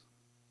things.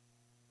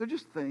 They're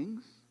just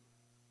things.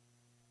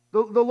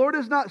 The Lord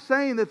is not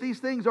saying that these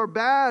things are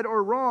bad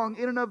or wrong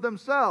in and of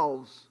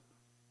themselves,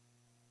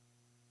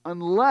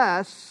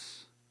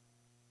 unless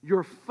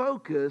your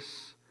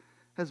focus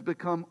has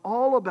become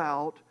all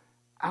about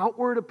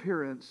outward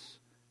appearance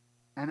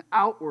and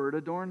outward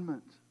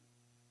adornment.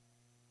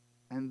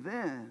 And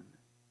then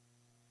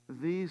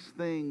these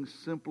things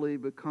simply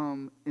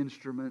become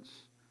instruments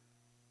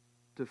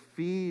to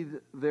feed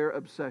their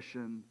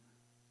obsession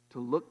to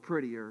look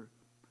prettier,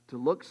 to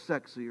look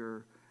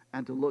sexier,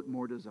 and to look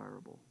more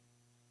desirable.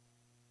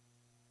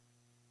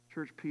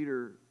 Church,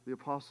 Peter, the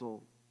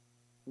apostle,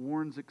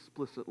 warns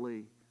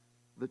explicitly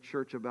the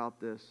church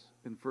about this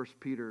in 1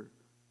 Peter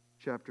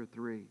chapter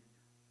 3.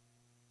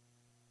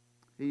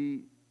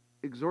 He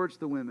exhorts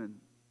the women,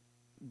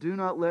 do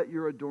not let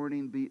your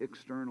adorning be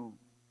external,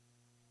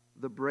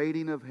 the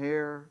braiding of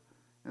hair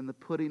and the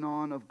putting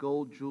on of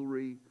gold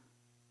jewelry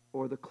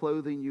or the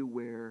clothing you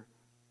wear,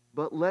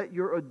 but let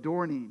your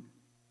adorning,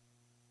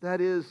 that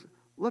is,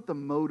 let the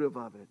motive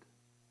of it,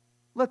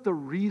 let the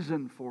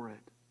reason for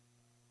it,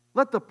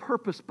 let the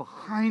purpose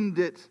behind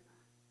it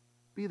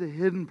be the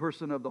hidden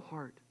person of the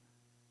heart,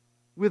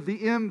 with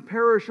the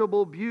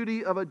imperishable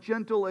beauty of a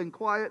gentle and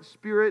quiet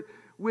spirit,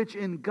 which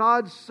in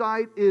God's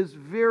sight is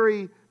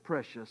very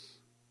precious.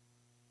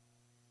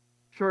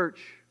 Church,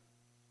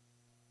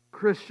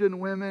 Christian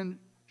women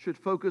should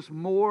focus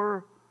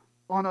more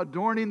on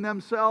adorning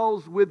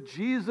themselves with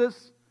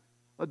Jesus,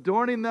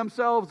 adorning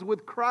themselves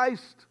with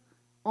Christ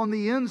on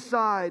the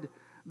inside,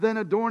 than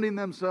adorning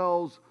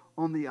themselves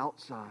on the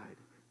outside.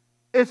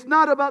 It's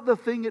not about the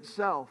thing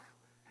itself.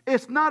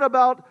 It's not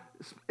about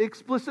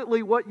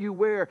explicitly what you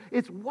wear.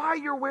 It's why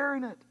you're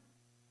wearing it.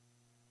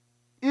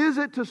 Is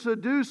it to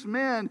seduce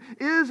men?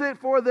 Is it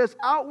for this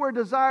outward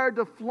desire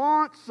to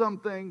flaunt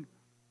something?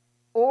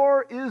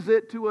 Or is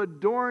it to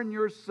adorn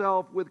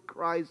yourself with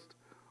Christ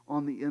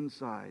on the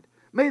inside?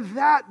 May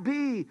that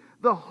be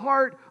the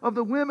heart of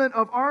the women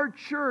of our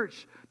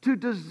church, to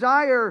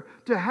desire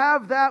to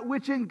have that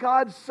which in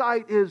God's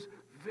sight is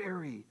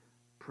very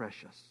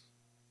precious.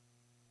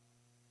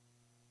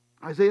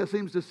 Isaiah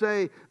seems to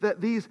say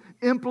that these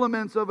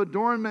implements of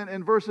adornment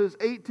in verses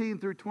 18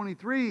 through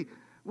 23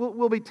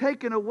 will be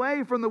taken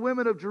away from the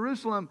women of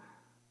Jerusalem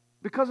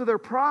because of their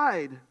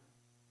pride,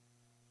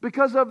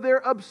 because of their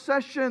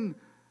obsession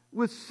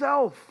with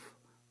self,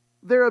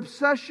 their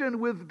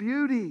obsession with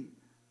beauty,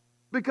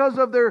 because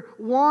of their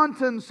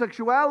wanton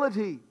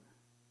sexuality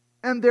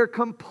and their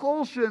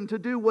compulsion to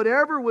do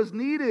whatever was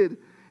needed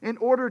in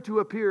order to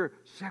appear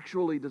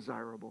sexually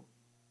desirable,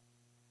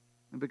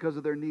 and because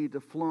of their need to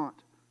flaunt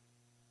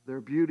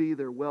their beauty,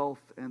 their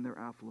wealth, and their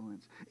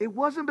affluence. It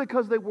wasn't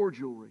because they wore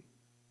jewelry.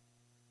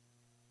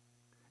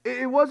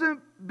 It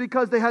wasn't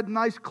because they had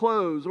nice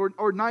clothes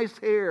or nice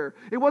hair.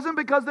 It wasn't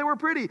because they were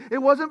pretty. It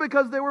wasn't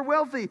because they were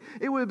wealthy.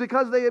 It was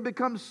because they had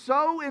become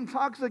so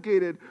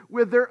intoxicated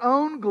with their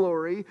own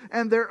glory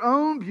and their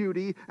own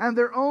beauty and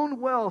their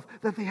own wealth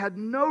that they had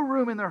no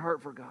room in their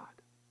heart for God.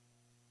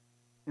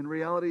 In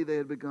reality, they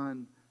had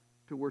begun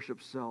to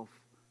worship self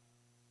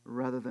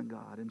rather than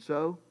God. And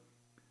so,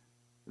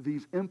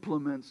 these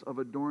implements of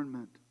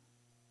adornment,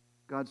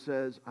 God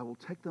says, I will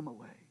take them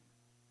away.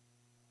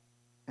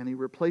 And He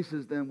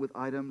replaces them with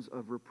items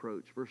of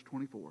reproach. Verse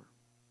 24.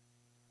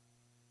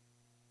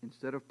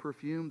 Instead of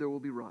perfume, there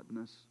will be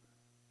rottenness.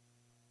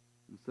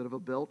 Instead of a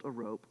belt, a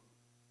rope.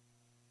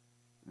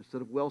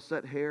 Instead of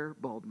well-set hair,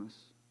 baldness.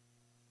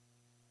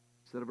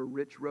 Instead of a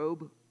rich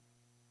robe,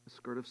 a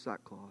skirt of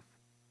sackcloth.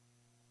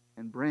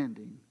 And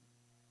branding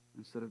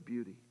instead of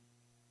beauty.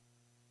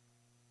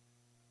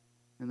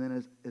 And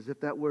then as if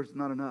that was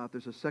not enough,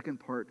 there's a second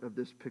part of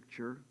this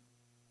picture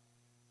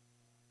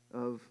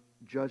of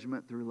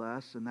judgment through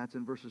less, and that's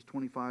in verses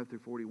 25 through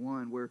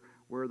 41,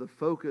 where the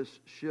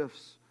focus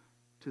shifts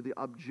to the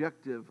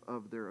objective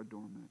of their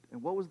adornment.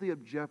 And what was the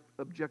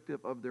objective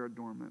of their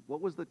adornment?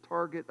 What was the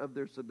target of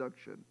their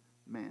seduction?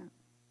 Man.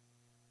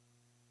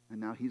 And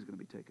now he's going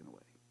to be taken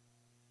away.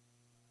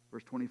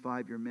 Verse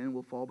 25, your men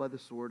will fall by the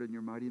sword and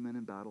your mighty men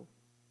in battle.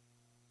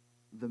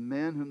 The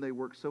men whom they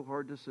worked so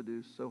hard to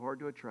seduce, so hard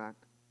to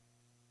attract,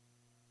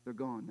 they're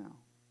gone now.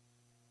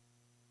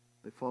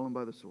 They've fallen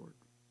by the sword.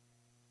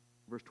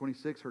 Verse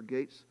 26, her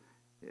gates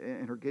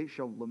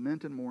shall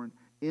lament and mourn.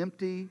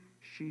 Empty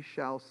she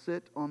shall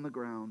sit on the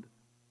ground.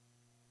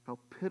 How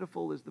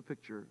pitiful is the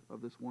picture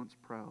of this once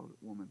proud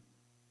woman.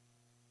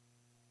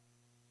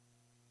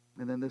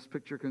 And then this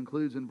picture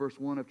concludes in verse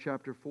 1 of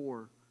chapter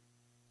 4.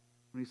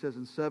 When he says,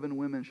 and 7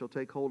 women shall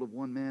take hold of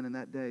one man in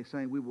that day,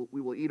 saying, we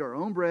will eat our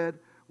own bread,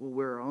 we'll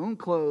wear our own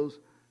clothes,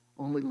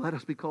 only let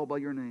us be called by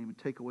your name and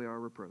take away our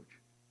reproach.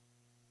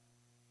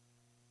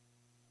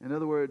 In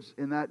other words,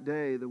 in that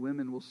day, the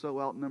women will so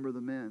outnumber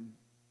the men,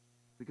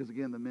 because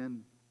again, the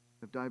men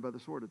have died by the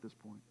sword at this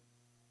point.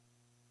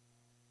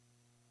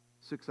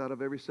 6 out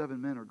of every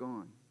 7 men are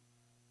gone.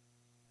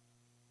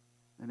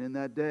 And in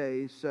that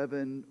day,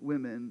 7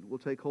 women will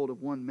take hold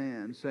of one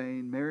man,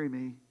 saying, marry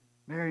me,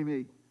 marry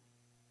me.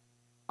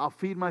 I'll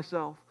feed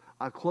myself.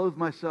 I'll clothe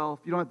myself.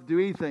 You don't have to do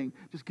anything.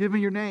 Just give me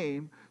your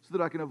name so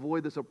that I can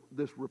avoid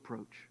this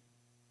reproach.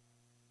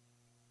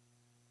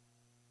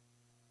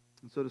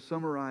 And so to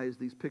summarize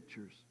these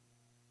pictures,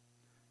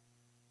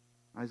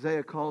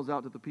 Isaiah calls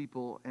out to the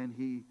people and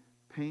he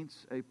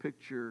paints a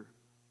picture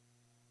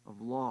of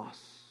loss.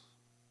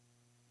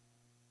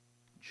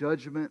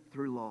 Judgment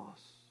through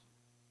loss.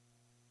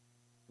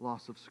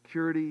 Loss of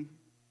security.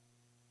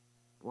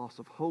 Loss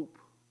of hope.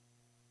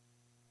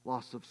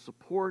 Loss of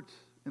support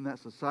in that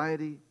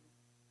society,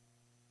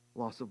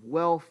 loss of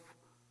wealth,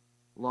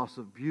 loss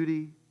of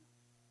beauty,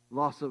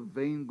 loss of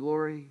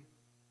vainglory.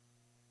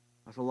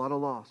 That's a lot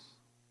of loss.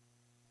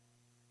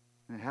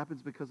 And it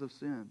happens because of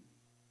sin.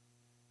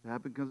 It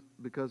happens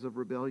because of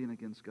rebellion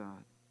against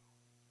God.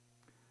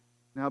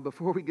 Now,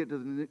 before we get to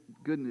the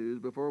good news,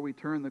 before we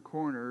turn the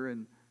corner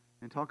and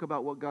talk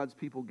about what God's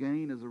people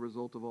gain as a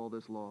result of all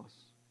this loss,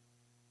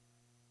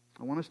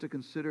 I want us to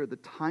consider the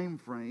time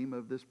frame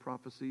of this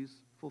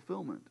prophecy's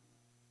fulfillment.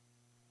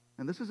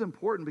 And this is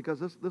important because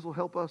this will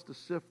help us to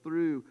sift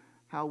through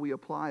how we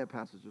apply a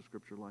passage of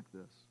Scripture like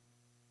this.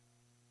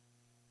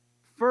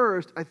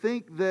 First, I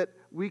think that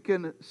we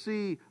can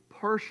see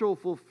partial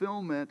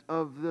fulfillment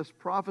of this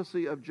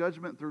prophecy of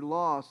judgment through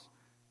loss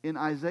in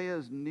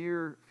Isaiah's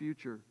near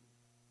future.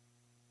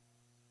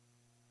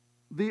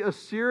 The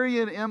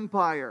Assyrian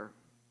Empire,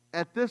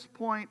 at this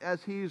point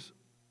as he's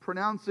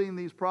pronouncing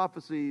these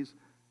prophecies,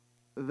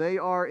 they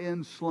are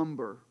in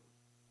slumber.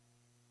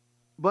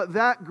 But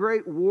that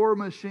great war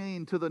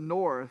machine to the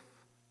north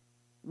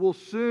will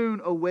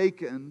soon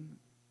awaken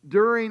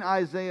during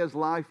Isaiah's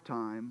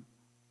lifetime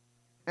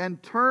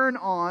and turn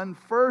on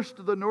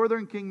first the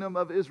northern kingdom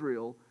of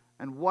Israel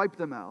and wipe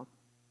them out.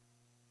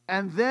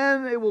 And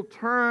then it will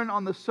turn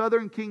on the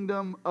southern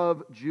kingdom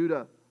of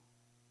Judah.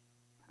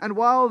 And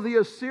while the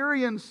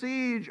Assyrian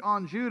siege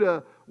on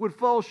Judah would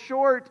fall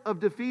short of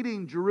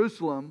defeating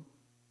Jerusalem,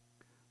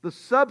 the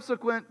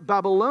subsequent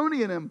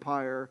Babylonian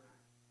Empire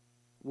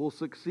will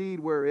succeed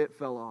where it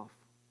fell off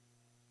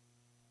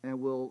and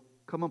will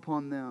come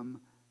upon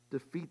them,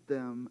 defeat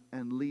them,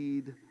 and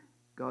lead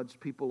God's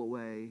people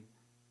away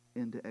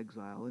into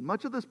exile. And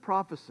much of this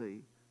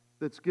prophecy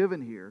that's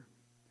given here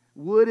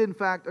would in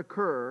fact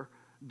occur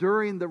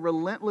during the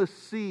relentless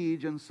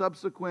siege and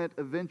subsequent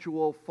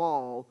eventual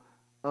fall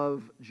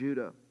of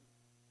Judah.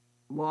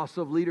 Loss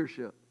of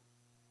leadership,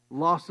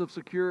 loss of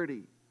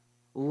security,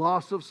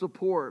 loss of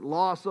support,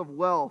 loss of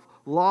wealth,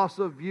 loss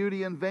of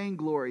beauty and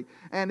vainglory.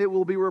 And it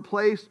will be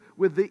replaced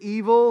with the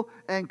evil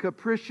and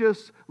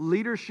capricious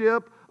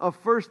leadership of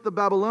first the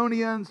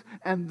Babylonians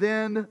and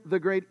then the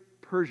great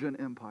Persian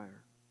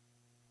Empire.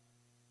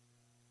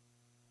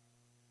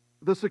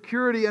 The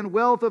security and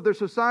wealth of their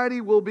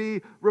society will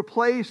be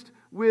replaced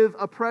with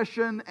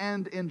oppression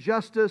and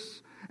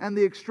injustice, and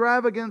the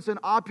extravagance and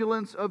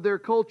opulence of their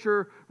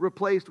culture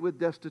replaced with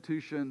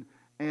destitution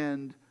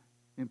and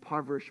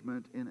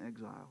impoverishment in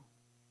exile.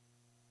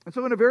 And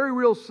so in a very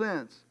real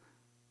sense,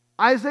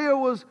 Isaiah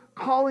was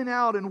calling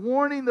out and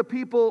warning the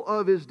people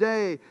of his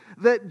day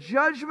that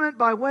judgment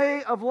by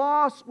way of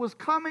loss was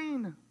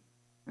coming,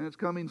 and it's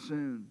coming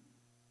soon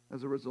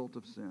as a result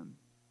of sin.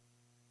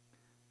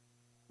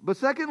 But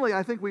secondly,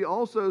 I think we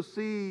also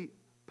see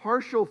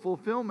partial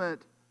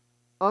fulfillment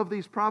of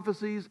these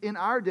prophecies in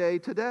our day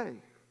today.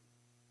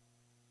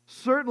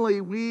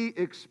 Certainly we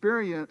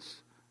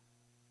experience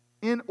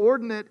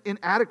inordinate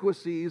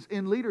inadequacies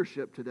in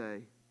leadership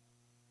today,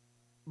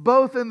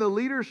 both in the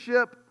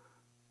leadership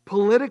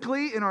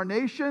politically in our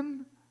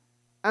nation,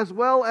 as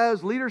well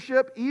as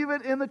leadership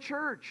even in the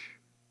church.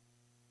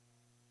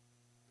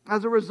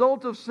 As a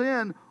result of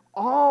sin,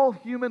 all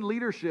human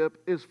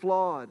leadership is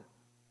flawed.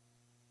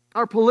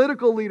 Our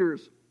political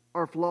leaders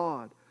are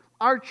flawed.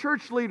 Our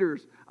church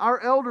leaders,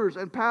 our elders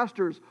and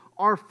pastors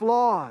are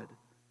flawed.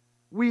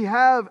 We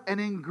have an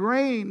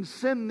ingrained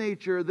sin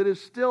nature that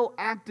is still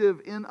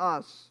active in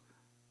us,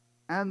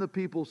 and the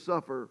people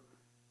suffer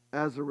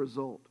as a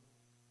result.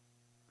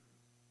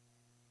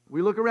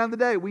 We look around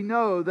today, we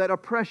know that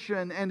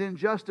oppression and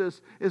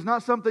injustice is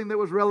not something that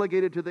was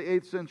relegated to the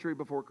 8th century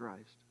before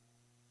Christ.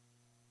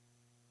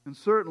 And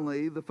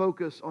certainly the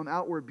focus on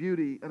outward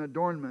beauty and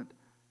adornment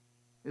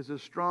is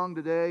as strong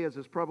today as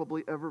it's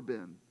probably ever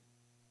been.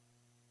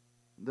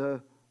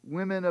 The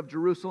women of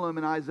Jerusalem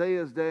in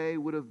Isaiah's day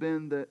would have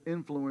been the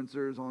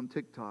influencers on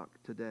TikTok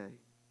today.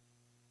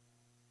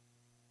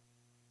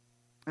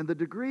 And the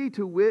degree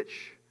to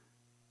which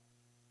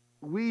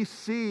we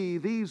see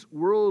these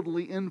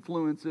worldly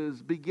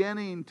influences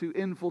beginning to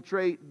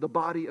infiltrate the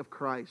body of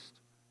Christ,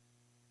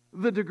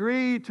 the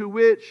degree to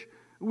which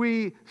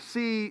we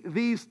see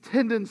these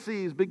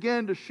tendencies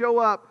begin to show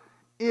up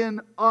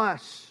in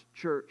us,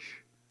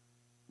 church.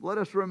 Let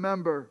us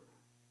remember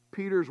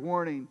Peter's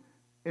warning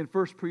in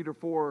 1 Peter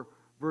 4,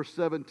 verse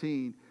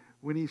 17,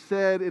 when he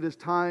said, "It is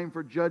time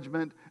for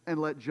judgment, and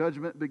let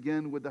judgment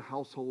begin with the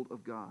household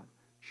of God."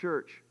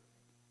 Church,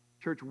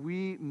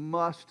 we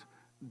must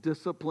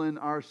discipline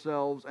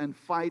ourselves and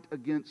fight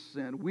against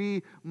sin.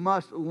 We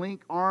must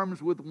link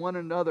arms with one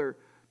another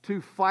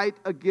to fight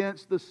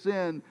against the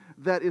sin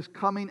that is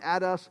coming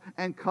at us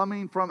and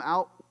coming from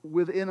out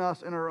within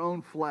us in our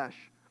own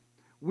flesh.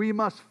 We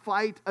must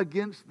fight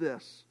against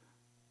this.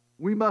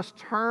 We must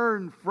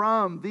turn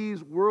from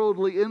these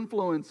worldly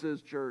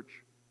influences,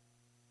 church,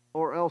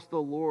 or else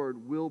the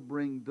Lord will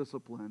bring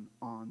discipline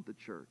on the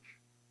church.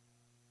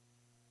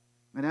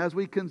 And as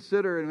we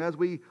consider and as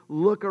we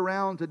look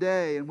around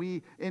today and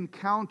we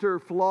encounter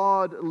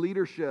flawed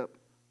leadership,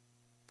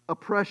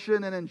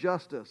 oppression and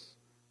injustice,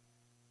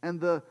 and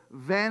the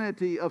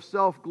vanity of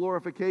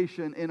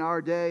self-glorification in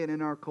our day and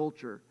in our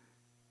culture,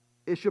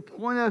 it should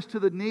point us to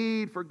the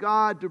need for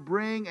God to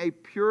bring a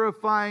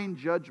purifying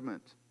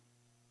judgment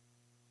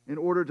in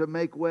order to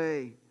make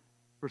way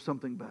for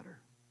something better.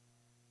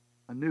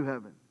 A new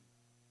heaven,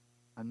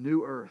 a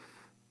new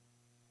earth,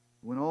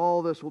 when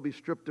all this will be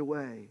stripped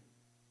away,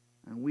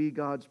 and we,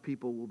 God's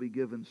people, will be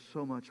given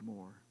so much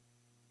more.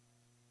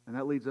 And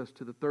that leads us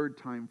to the third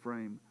time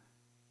frame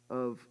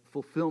of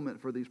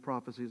fulfillment for these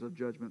prophecies of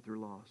judgment through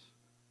loss.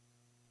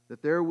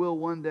 That there will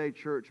one day,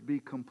 church, be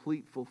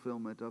complete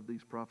fulfillment of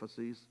these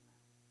prophecies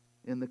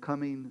in the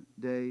coming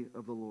day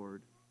of the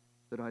Lord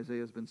that Isaiah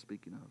has been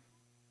speaking of.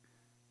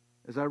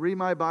 As I read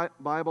my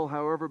Bible,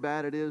 however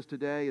bad it is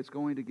today, it's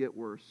going to get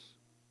worse,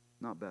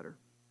 not better.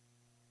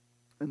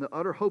 And the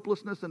utter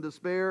hopelessness and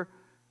despair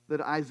that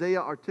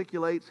Isaiah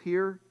articulates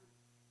here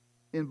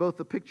in both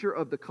the picture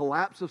of the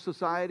collapse of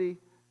society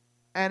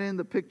and in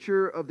the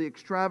picture of the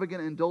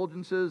extravagant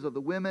indulgences of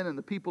the women and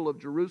the people of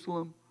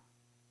Jerusalem,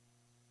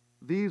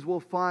 these will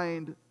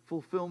find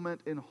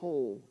fulfillment in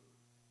whole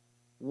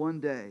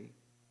one day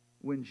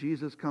when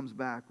Jesus comes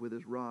back with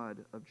his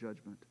rod of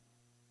judgment.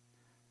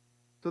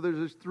 So there's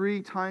these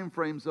 3 time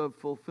frames of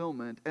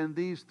fulfillment, and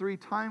these 3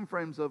 time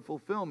frames of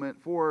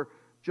fulfillment for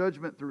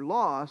judgment through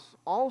loss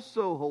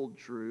also hold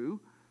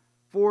true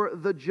for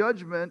the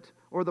judgment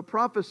or the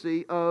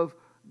prophecy of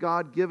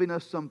God giving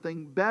us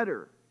something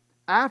better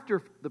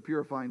after the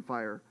purifying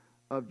fire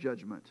of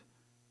judgment,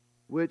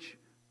 which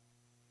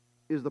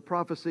is the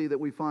prophecy that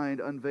we find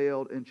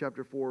unveiled in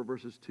chapter 4,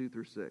 verses 2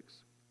 through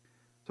 6.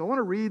 So I want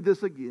to read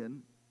this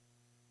again,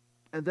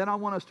 and then I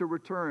want us to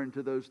return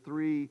to those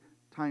 3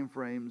 time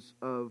frames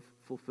of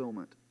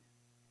fulfillment.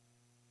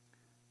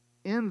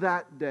 In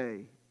that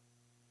day,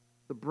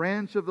 the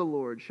branch of the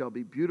Lord shall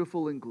be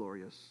beautiful and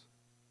glorious.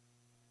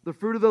 The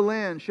fruit of the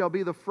land shall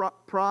be the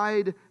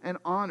pride and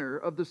honor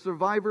of the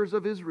survivors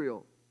of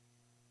Israel.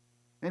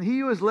 And he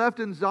who is left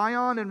in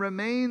Zion and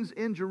remains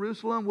in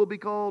Jerusalem will be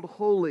called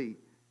holy,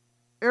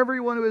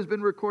 everyone who has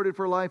been recorded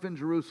for life in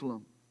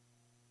Jerusalem.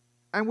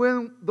 And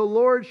when the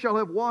Lord shall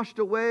have washed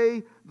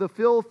away the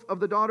filth of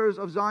the daughters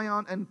of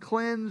Zion and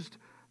cleansed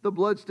the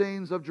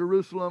bloodstains of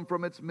Jerusalem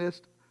from its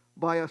midst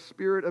by a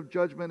spirit of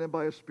judgment and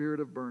by a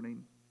spirit of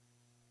burning,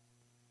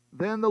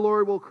 then the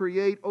Lord will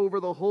create over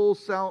the whole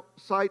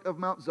site of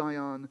Mount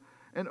Zion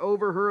and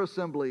over her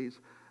assemblies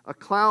a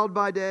cloud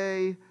by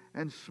day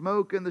and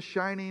smoke and the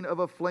shining of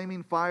a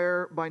flaming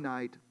fire by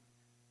night.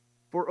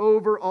 For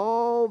over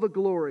all the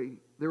glory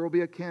there will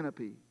be a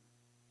canopy.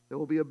 There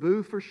will be a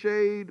booth for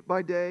shade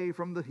by day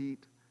from the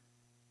heat,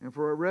 and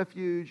for a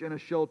refuge and a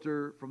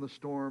shelter from the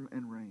storm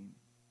and rain.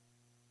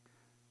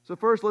 So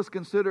first, let's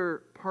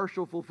consider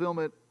partial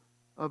fulfillment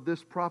of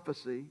this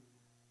prophecy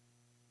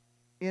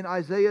in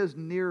Isaiah's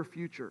near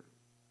future.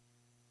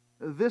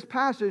 This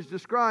passage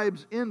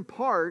describes in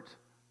part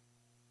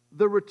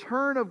the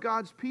return of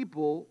God's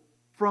people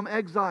from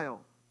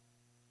exile.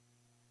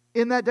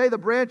 In that day, the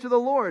branch of the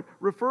Lord,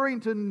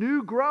 referring to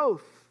new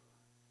growth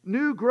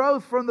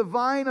from the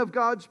vine of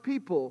God's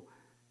people,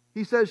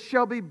 he says,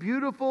 shall be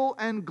beautiful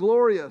and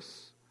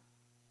glorious.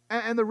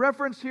 And the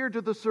reference here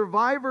to the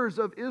survivors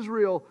of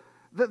Israel,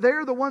 that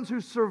they're the ones who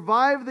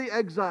survived the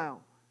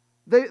exile.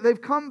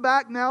 They've come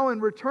back now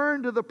and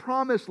returned to the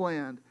promised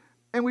land.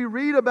 And we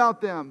read about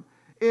them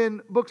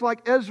in books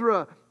like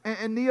Ezra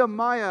and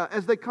Nehemiah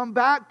as they come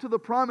back to the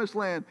promised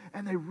land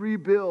and they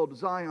rebuild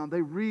Zion.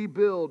 They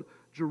rebuild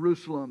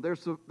Jerusalem.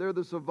 They're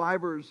the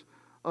survivors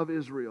of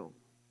Israel.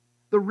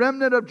 The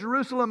remnant of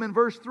Jerusalem in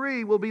verse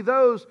 3 will be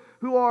those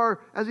who are,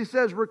 as he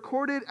says,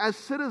 recorded as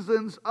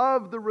citizens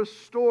of the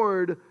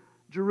restored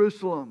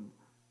Jerusalem.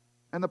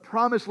 And the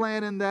promised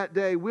land in that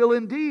day will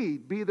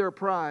indeed be their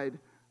pride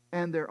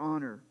and their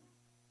honor.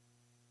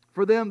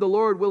 For them, the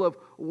Lord will have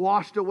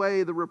washed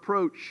away the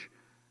reproach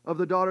of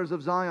the daughters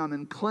of Zion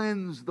and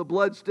cleansed the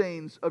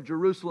bloodstains of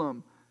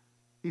Jerusalem.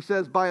 He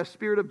says, by a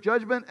spirit of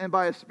judgment and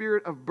by a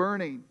spirit of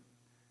burning.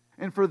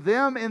 And for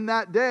them in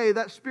that day,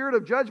 that spirit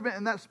of judgment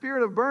and that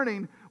spirit of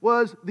burning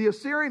was the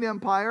Assyrian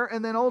Empire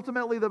and then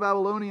ultimately the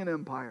Babylonian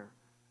Empire.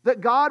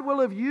 That God will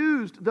have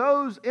used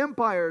those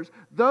empires,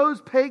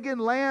 those pagan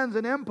lands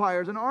and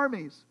empires and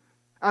armies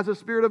as a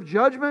spirit of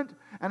judgment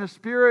and a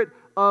spirit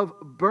of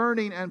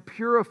burning and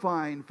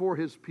purifying for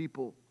His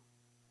people.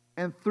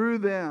 And through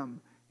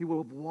them, He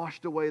will have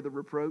washed away the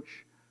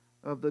reproach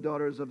of the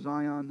daughters of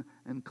Zion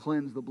and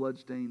cleansed the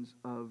bloodstains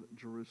of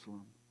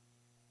Jerusalem.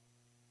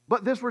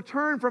 But this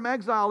return from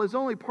exile is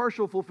only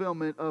partial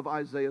fulfillment of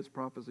Isaiah's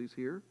prophecies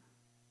here.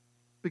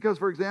 Because,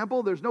 for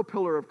example, there's no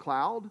pillar of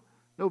cloud,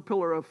 no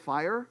pillar of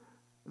fire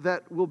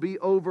that will be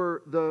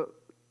over the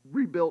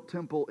rebuilt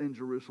temple in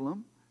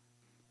Jerusalem.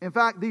 In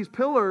fact, these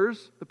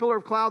pillars, the pillar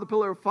of cloud, the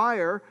pillar of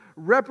fire,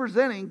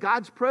 representing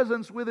God's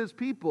presence with His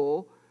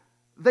people,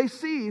 they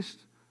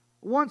ceased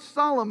once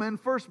Solomon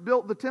first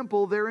built the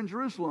temple there in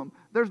Jerusalem.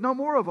 There's no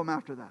more of them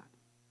after that.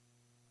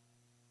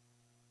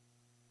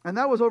 And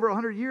that was over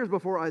 100 years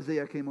before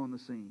Isaiah came on the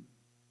scene.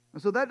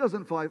 And so that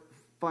doesn't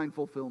find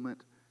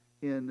fulfillment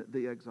in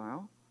the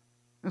exile.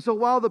 And so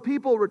while the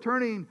people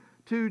returning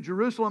to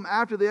Jerusalem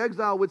after the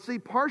exile would see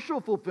partial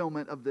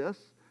fulfillment of this,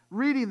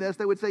 reading this,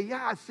 they would say,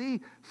 yeah, I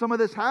see some of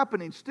this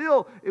happening.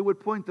 Still, it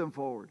would point them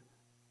forward.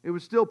 It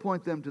would still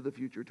point them to the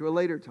future, to a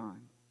later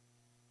time.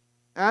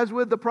 As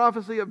with the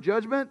prophecy of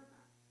judgment,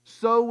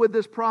 so with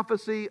this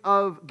prophecy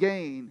of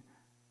gain,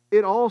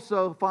 it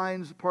also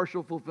finds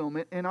partial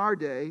fulfillment in our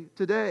day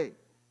today.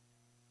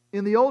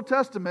 In the Old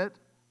Testament,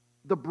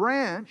 the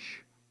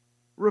branch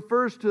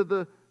refers to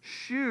the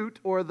shoot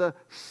or the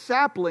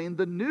sapling,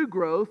 the new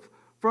growth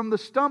from the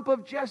stump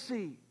of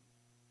Jesse.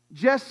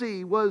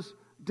 Jesse was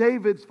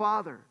David's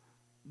father.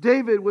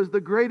 David was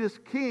the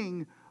greatest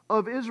king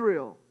of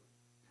Israel.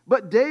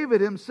 But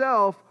David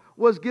himself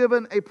was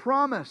given a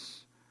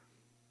promise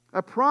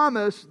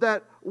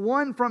that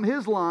one from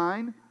his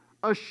line,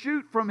 a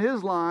shoot from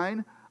his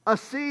line, a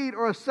seed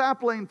or a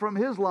sapling from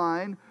his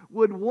line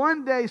would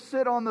one day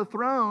sit on the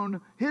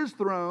throne, his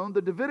throne,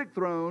 the Davidic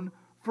throne,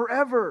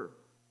 forever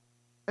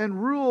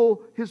and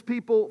rule His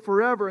people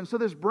forever. And so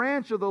this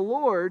branch of the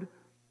Lord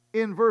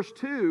in verse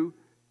 2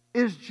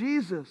 is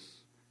Jesus.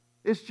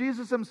 It's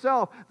Jesus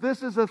Himself.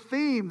 This is a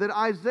theme that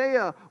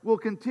Isaiah will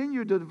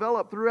continue to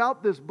develop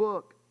throughout this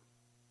book.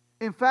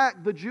 In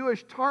fact, the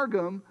Jewish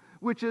Targum,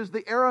 which is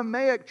the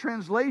Aramaic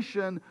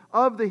translation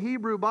of the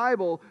Hebrew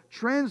Bible,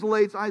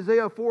 translates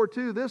Isaiah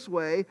 4:2 this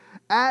way: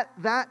 at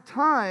that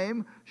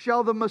time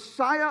shall the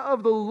Messiah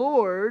of the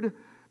Lord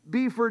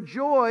be for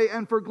joy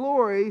and for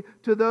glory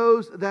to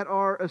those that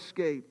are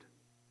escaped.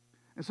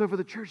 And so for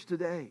the church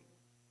today,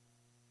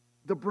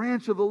 the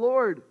branch of the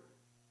Lord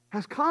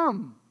has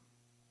come.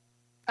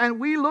 And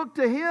we look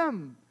to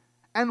Him,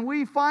 and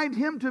we find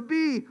Him to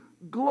be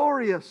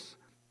glorious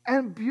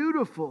and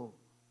beautiful.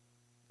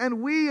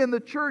 And we in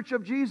the church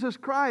of Jesus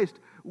Christ,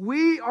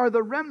 we are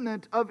the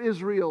remnant of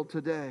Israel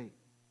today.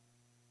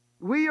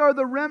 We are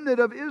the remnant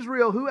of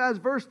Israel who, as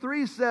verse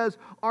 3 says,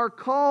 are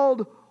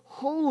called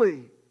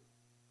holy.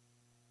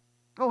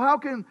 Oh,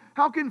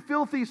 how can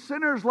filthy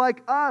sinners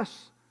like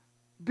us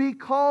be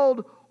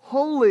called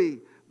holy?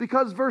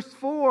 Because verse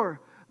 4,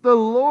 the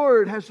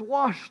Lord has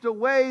washed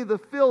away the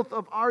filth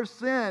of our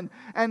sin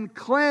and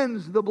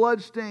cleansed the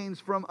bloodstains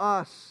from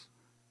us.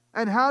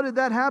 And how did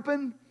that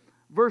happen?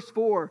 Verse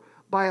 4,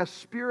 by a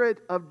spirit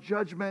of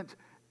judgment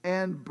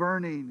and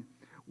burning,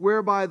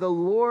 whereby the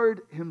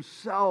Lord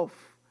Himself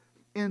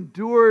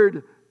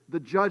endured the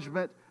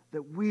judgment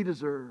that we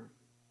deserve.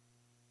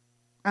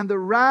 And the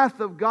wrath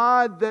of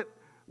God that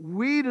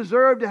we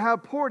deserve to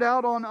have poured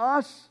out on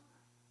us,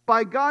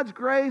 by God's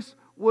grace,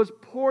 was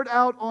poured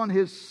out on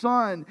His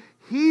Son.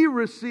 He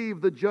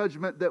received the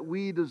judgment that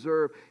we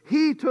deserve.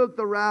 He took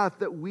the wrath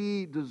that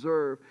we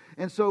deserve.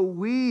 And so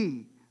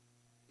we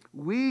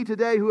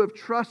today who have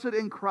trusted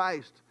in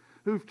Christ,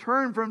 who've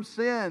turned from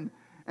sin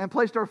and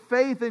placed our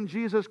faith in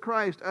Jesus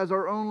Christ as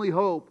our only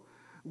hope,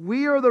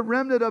 we are the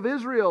remnant of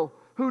Israel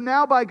who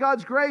now by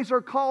God's grace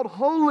are called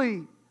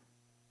holy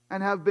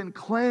and have been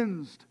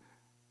cleansed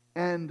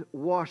and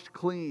washed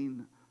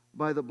clean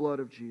by the blood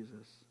of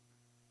Jesus.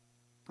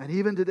 And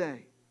even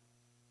today,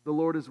 the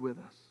Lord is with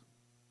us.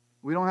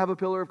 We don't have a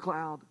pillar of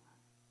cloud.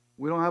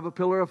 We don't have a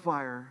pillar of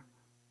fire.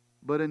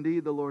 But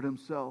indeed, the Lord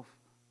Himself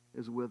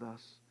is with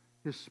us.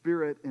 His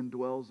Spirit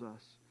indwells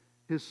us.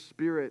 His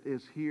Spirit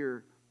is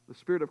here. The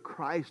Spirit of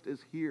Christ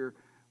is here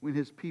when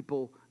His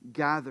people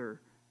gather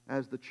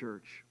as the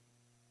church.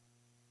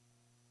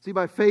 See,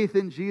 by faith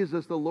in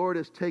Jesus, the Lord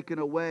has taken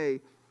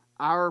away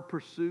our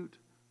pursuit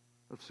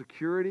of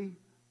security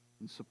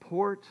and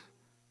support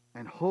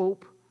and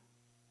hope,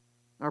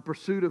 our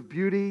pursuit of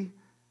beauty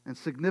and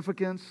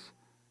significance,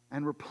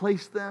 and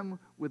replaced them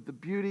with the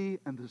beauty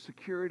and the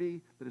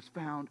security that is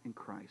found in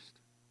Christ.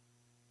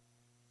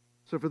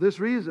 So for this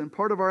reason,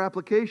 part of our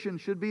application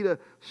should be to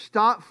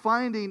stop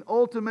finding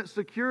ultimate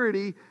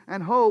security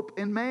and hope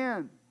in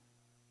man.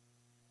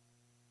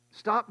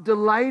 Stop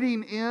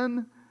delighting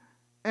in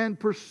and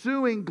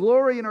pursuing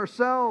glory in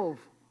ourselves.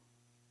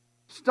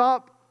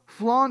 Stop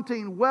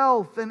flaunting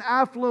wealth and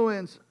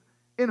affluence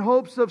in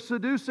hopes of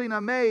seducing a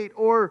mate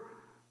or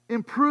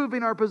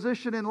improving our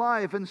position in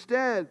life.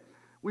 Instead,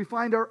 we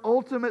find our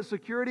ultimate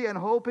security and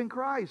hope in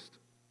Christ.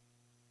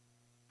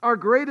 Our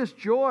greatest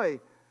joy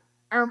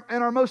and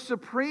our most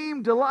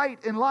supreme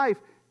delight in life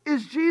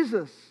is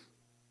Jesus.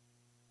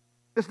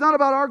 It's not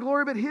about our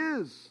glory, but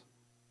His.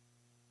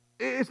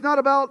 It's not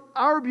about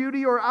our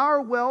beauty or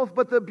our wealth,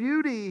 but the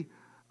beauty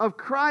of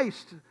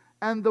Christ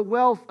and the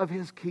wealth of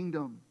His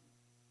kingdom.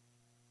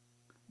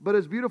 But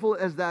as beautiful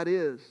as that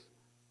is,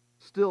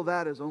 still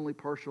that is only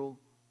partial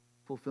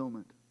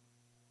fulfillment.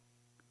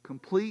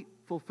 Complete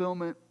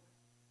fulfillment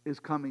is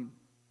coming.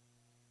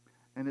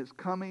 And it's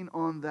coming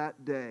on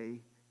that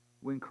day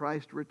when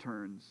Christ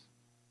returns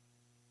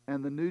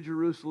and the New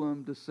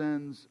Jerusalem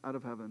descends out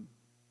of heaven,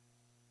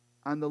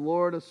 and the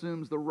Lord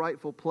assumes the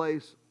rightful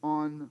place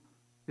on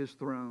His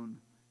throne,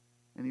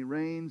 and He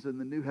reigns in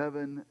the new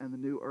heaven and the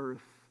new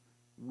earth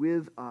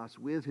with us,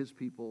 with His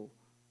people,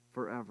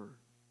 forever.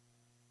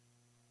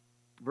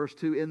 Verse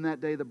 2, in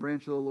that day the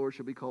branch of the Lord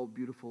shall be called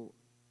beautiful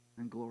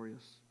and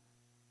glorious,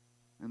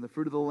 and the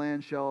fruit of the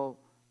land shall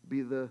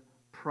be the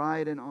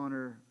pride and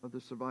honor of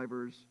the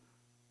survivors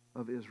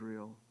of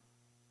Israel,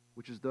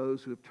 which is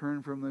those who have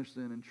turned from their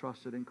sin and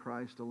trusted in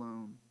Christ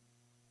alone.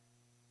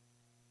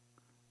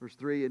 Verse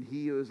 3, and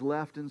he who is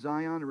left in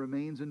Zion and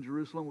remains in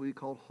Jerusalem will be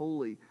called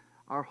holy.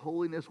 Our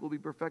holiness will be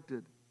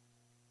perfected.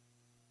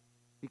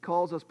 He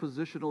calls us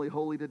positionally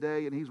holy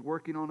today, and He's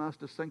working on us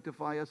to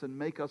sanctify us and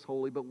make us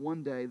holy. But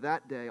one day,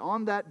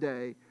 on that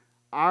day,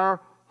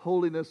 our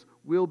holiness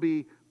will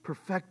be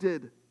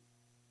perfected.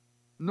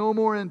 No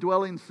more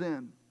indwelling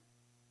sin.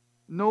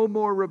 No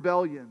more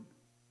rebellion.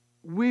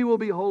 We will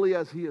be holy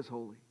as He is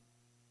holy.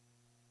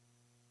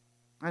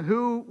 And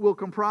who will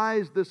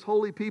comprise this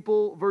holy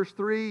people? Verse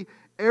 3,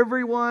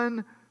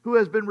 everyone who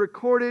has been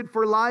recorded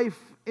for life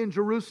in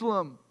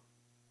Jerusalem.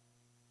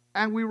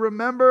 And we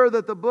remember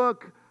that the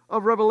book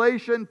of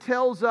Revelation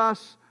tells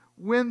us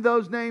when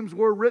those names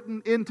were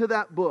written into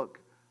that book,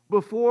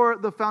 before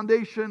the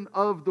foundation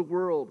of the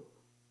world.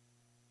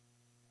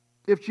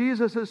 If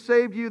Jesus has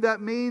saved you, that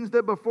means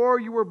that before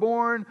you were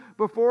born,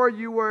 before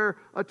you were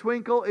a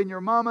twinkle in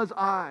your mama's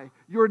eye,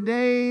 your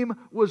name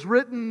was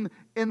written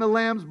in the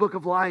Lamb's book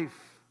of life.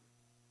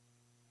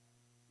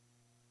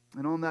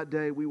 And on that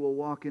day, we will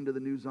walk into the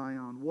new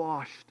Zion,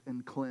 washed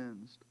and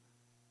cleansed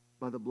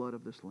by the blood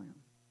of this Lamb.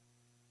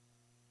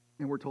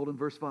 And we're told in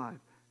verse 5,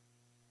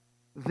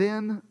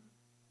 then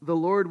the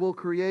Lord will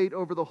create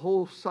over the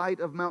whole site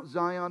of Mount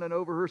Zion and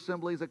over her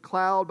assemblies a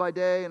cloud by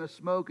day and a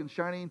smoke and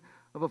shining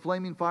of a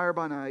flaming fire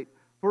by night.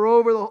 For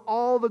over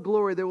all the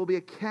glory there will be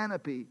a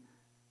canopy.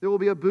 There will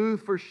be a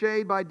booth for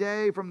shade by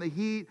day from the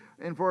heat,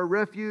 and for a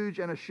refuge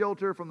and a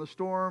shelter from the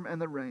storm and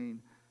the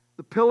rain.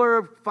 The pillar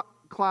of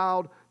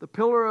cloud, the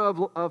pillar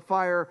of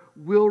fire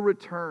will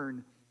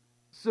return,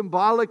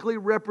 symbolically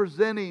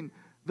representing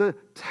the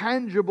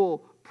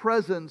tangible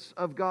presence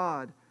of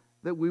God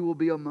that we will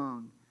be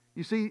among.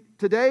 You see,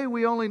 today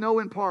we only know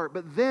in part,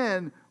 but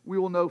then we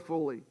will know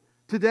fully.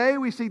 Today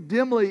we see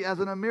dimly as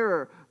in a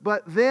mirror,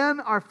 but then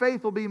our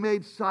faith will be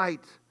made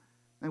sight,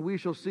 and we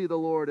shall see the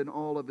Lord in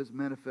all of His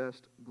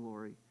manifest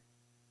glory.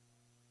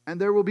 And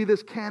there will be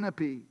this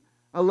canopy.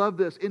 I love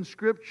this. In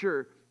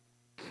Scripture,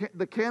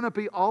 the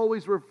canopy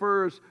always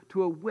refers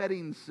to a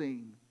wedding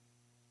scene.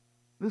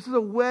 This is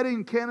a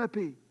wedding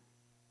canopy.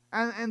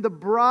 And the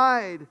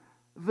bride,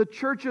 the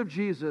church of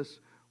Jesus,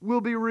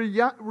 will be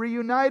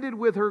reunited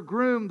with her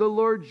groom, the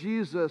Lord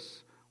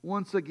Jesus,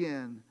 once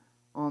again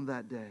on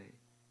that day.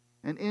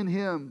 And in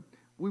Him,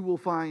 we will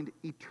find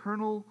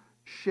eternal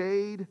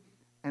shade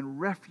and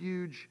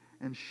refuge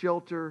and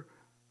shelter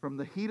from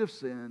the heat of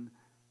sin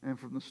and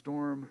from the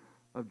storm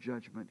of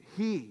judgment.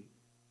 He,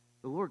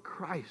 the Lord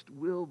Christ,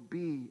 will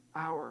be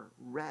our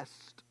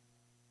rest.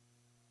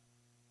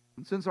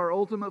 And since our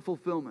ultimate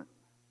fulfillment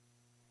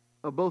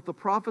of both the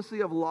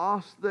prophecy of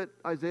loss that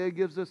Isaiah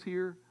gives us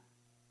here,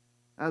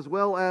 as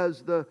well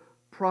as the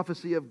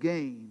prophecy of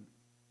gain,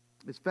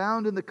 is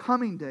found in the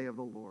coming day of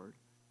the Lord,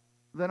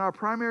 then our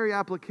primary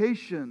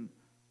application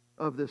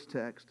of this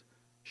text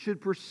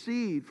should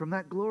proceed from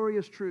that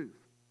glorious truth.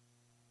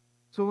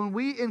 So when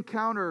we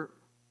encounter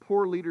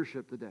poor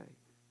leadership today,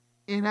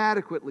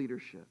 inadequate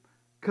leadership,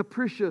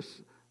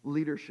 capricious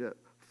leadership,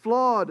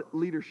 flawed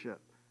leadership,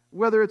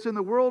 whether it's in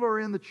the world or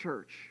in the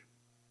church,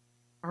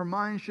 our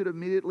minds should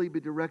immediately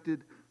be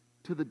directed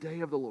to the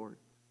day of the Lord,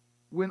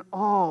 when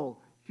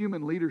all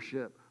human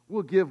leadership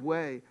will give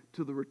way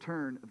to the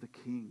return of the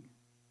King.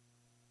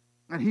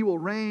 And he will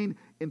reign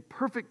in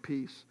perfect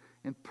peace,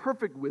 in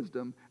perfect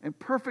wisdom, and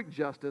perfect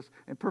justice,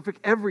 and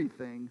perfect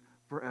everything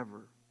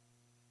forever.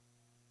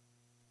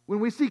 When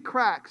we see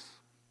cracks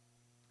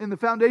in the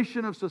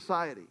foundation of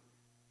society,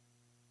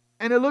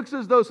 and it looks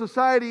as though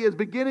society is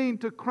beginning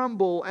to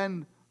crumble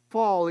and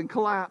fall and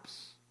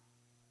collapse,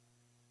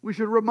 we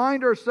should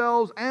remind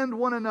ourselves and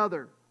one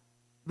another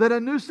that a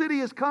new city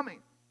is coming.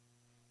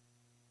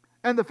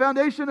 And the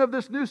foundation of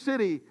this new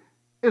city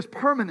is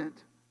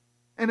permanent,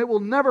 and it will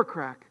never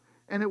crack,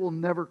 and it will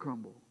never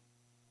crumble.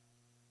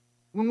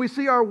 When we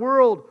see our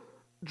world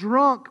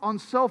drunk on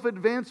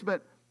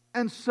self-advancement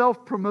and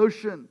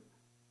self-promotion,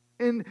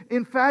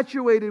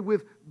 infatuated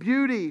with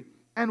beauty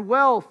and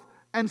wealth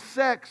and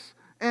sex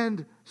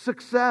and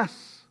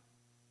success,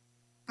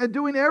 and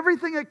doing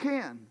everything it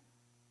can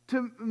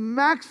to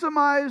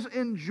maximize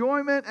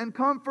enjoyment and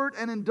comfort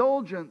and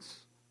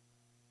indulgence.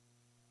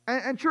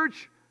 And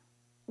church,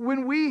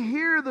 when we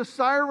hear the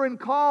siren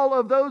call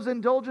of those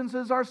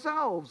indulgences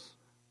ourselves,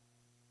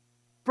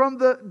 from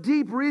the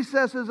deep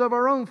recesses of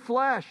our own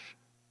flesh,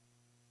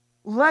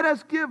 let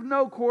us give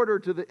no quarter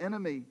to the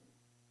enemy.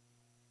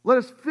 Let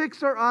us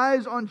fix our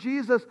eyes on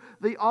Jesus,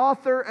 the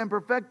author and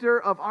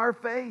perfecter of our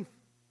faith.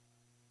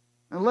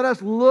 And let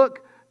us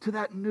look to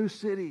that new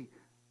city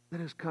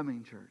that is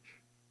coming,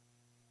 church,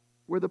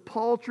 where the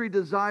paltry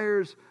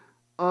desires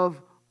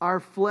of our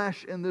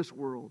flesh in this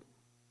world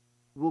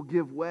will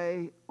give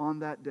way on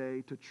that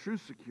day to true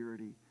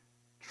security,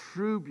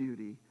 true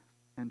beauty,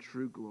 and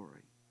true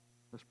glory.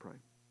 Let's pray.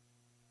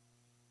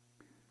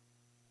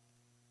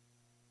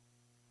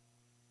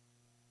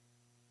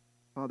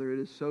 Father, it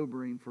is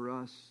sobering for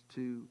us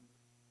to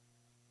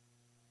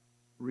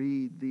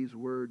read these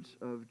words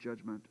of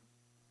judgment.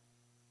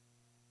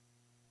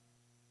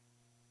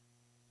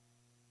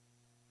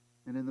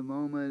 And in the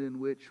moment in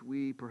which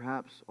we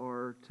perhaps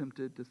are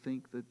tempted to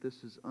think that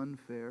this is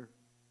unfair,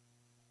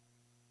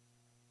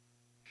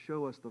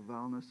 show us the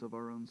vileness of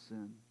our own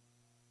sin.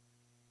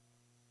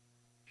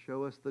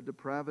 Show us the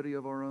depravity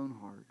of our own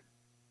heart.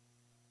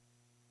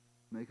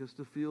 Make us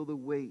to feel the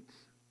weight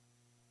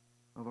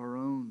of our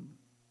own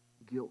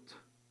guilt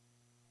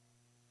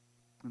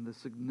and the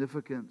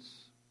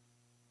significance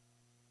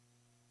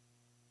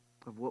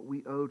of what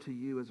we owe to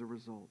you as a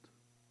result.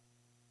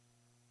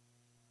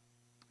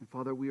 And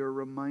Father, we are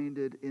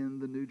reminded in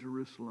the New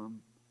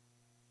Jerusalem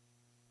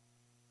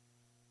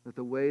that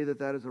the way that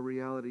that is a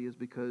reality is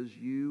because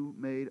you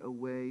made a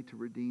way to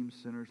redeem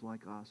sinners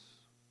like us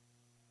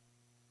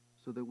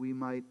so that we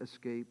might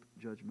escape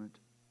judgment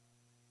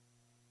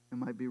and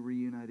might be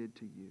reunited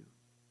to you.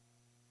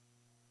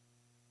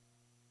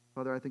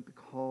 Father, I think the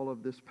call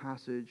of this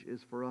passage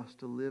is for us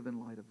to live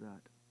in light of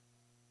that,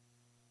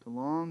 to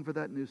long for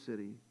that new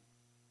city,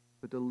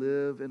 but to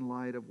live in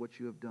light of what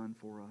you have done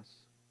for us,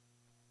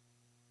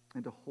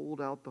 and to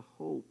hold out the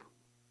hope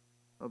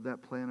of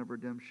that plan of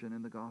redemption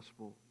in the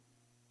gospel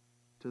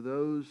to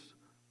those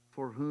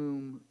for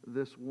whom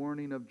this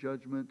warning of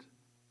judgment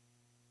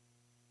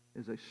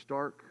is a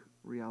stark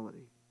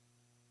reality.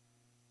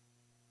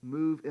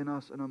 Move in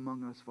us and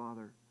among us,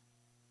 Father,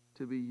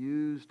 to be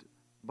used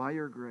by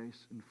your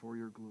grace and for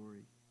your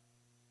glory.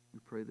 We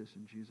pray this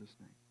in Jesus'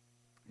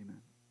 name.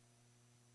 Amen.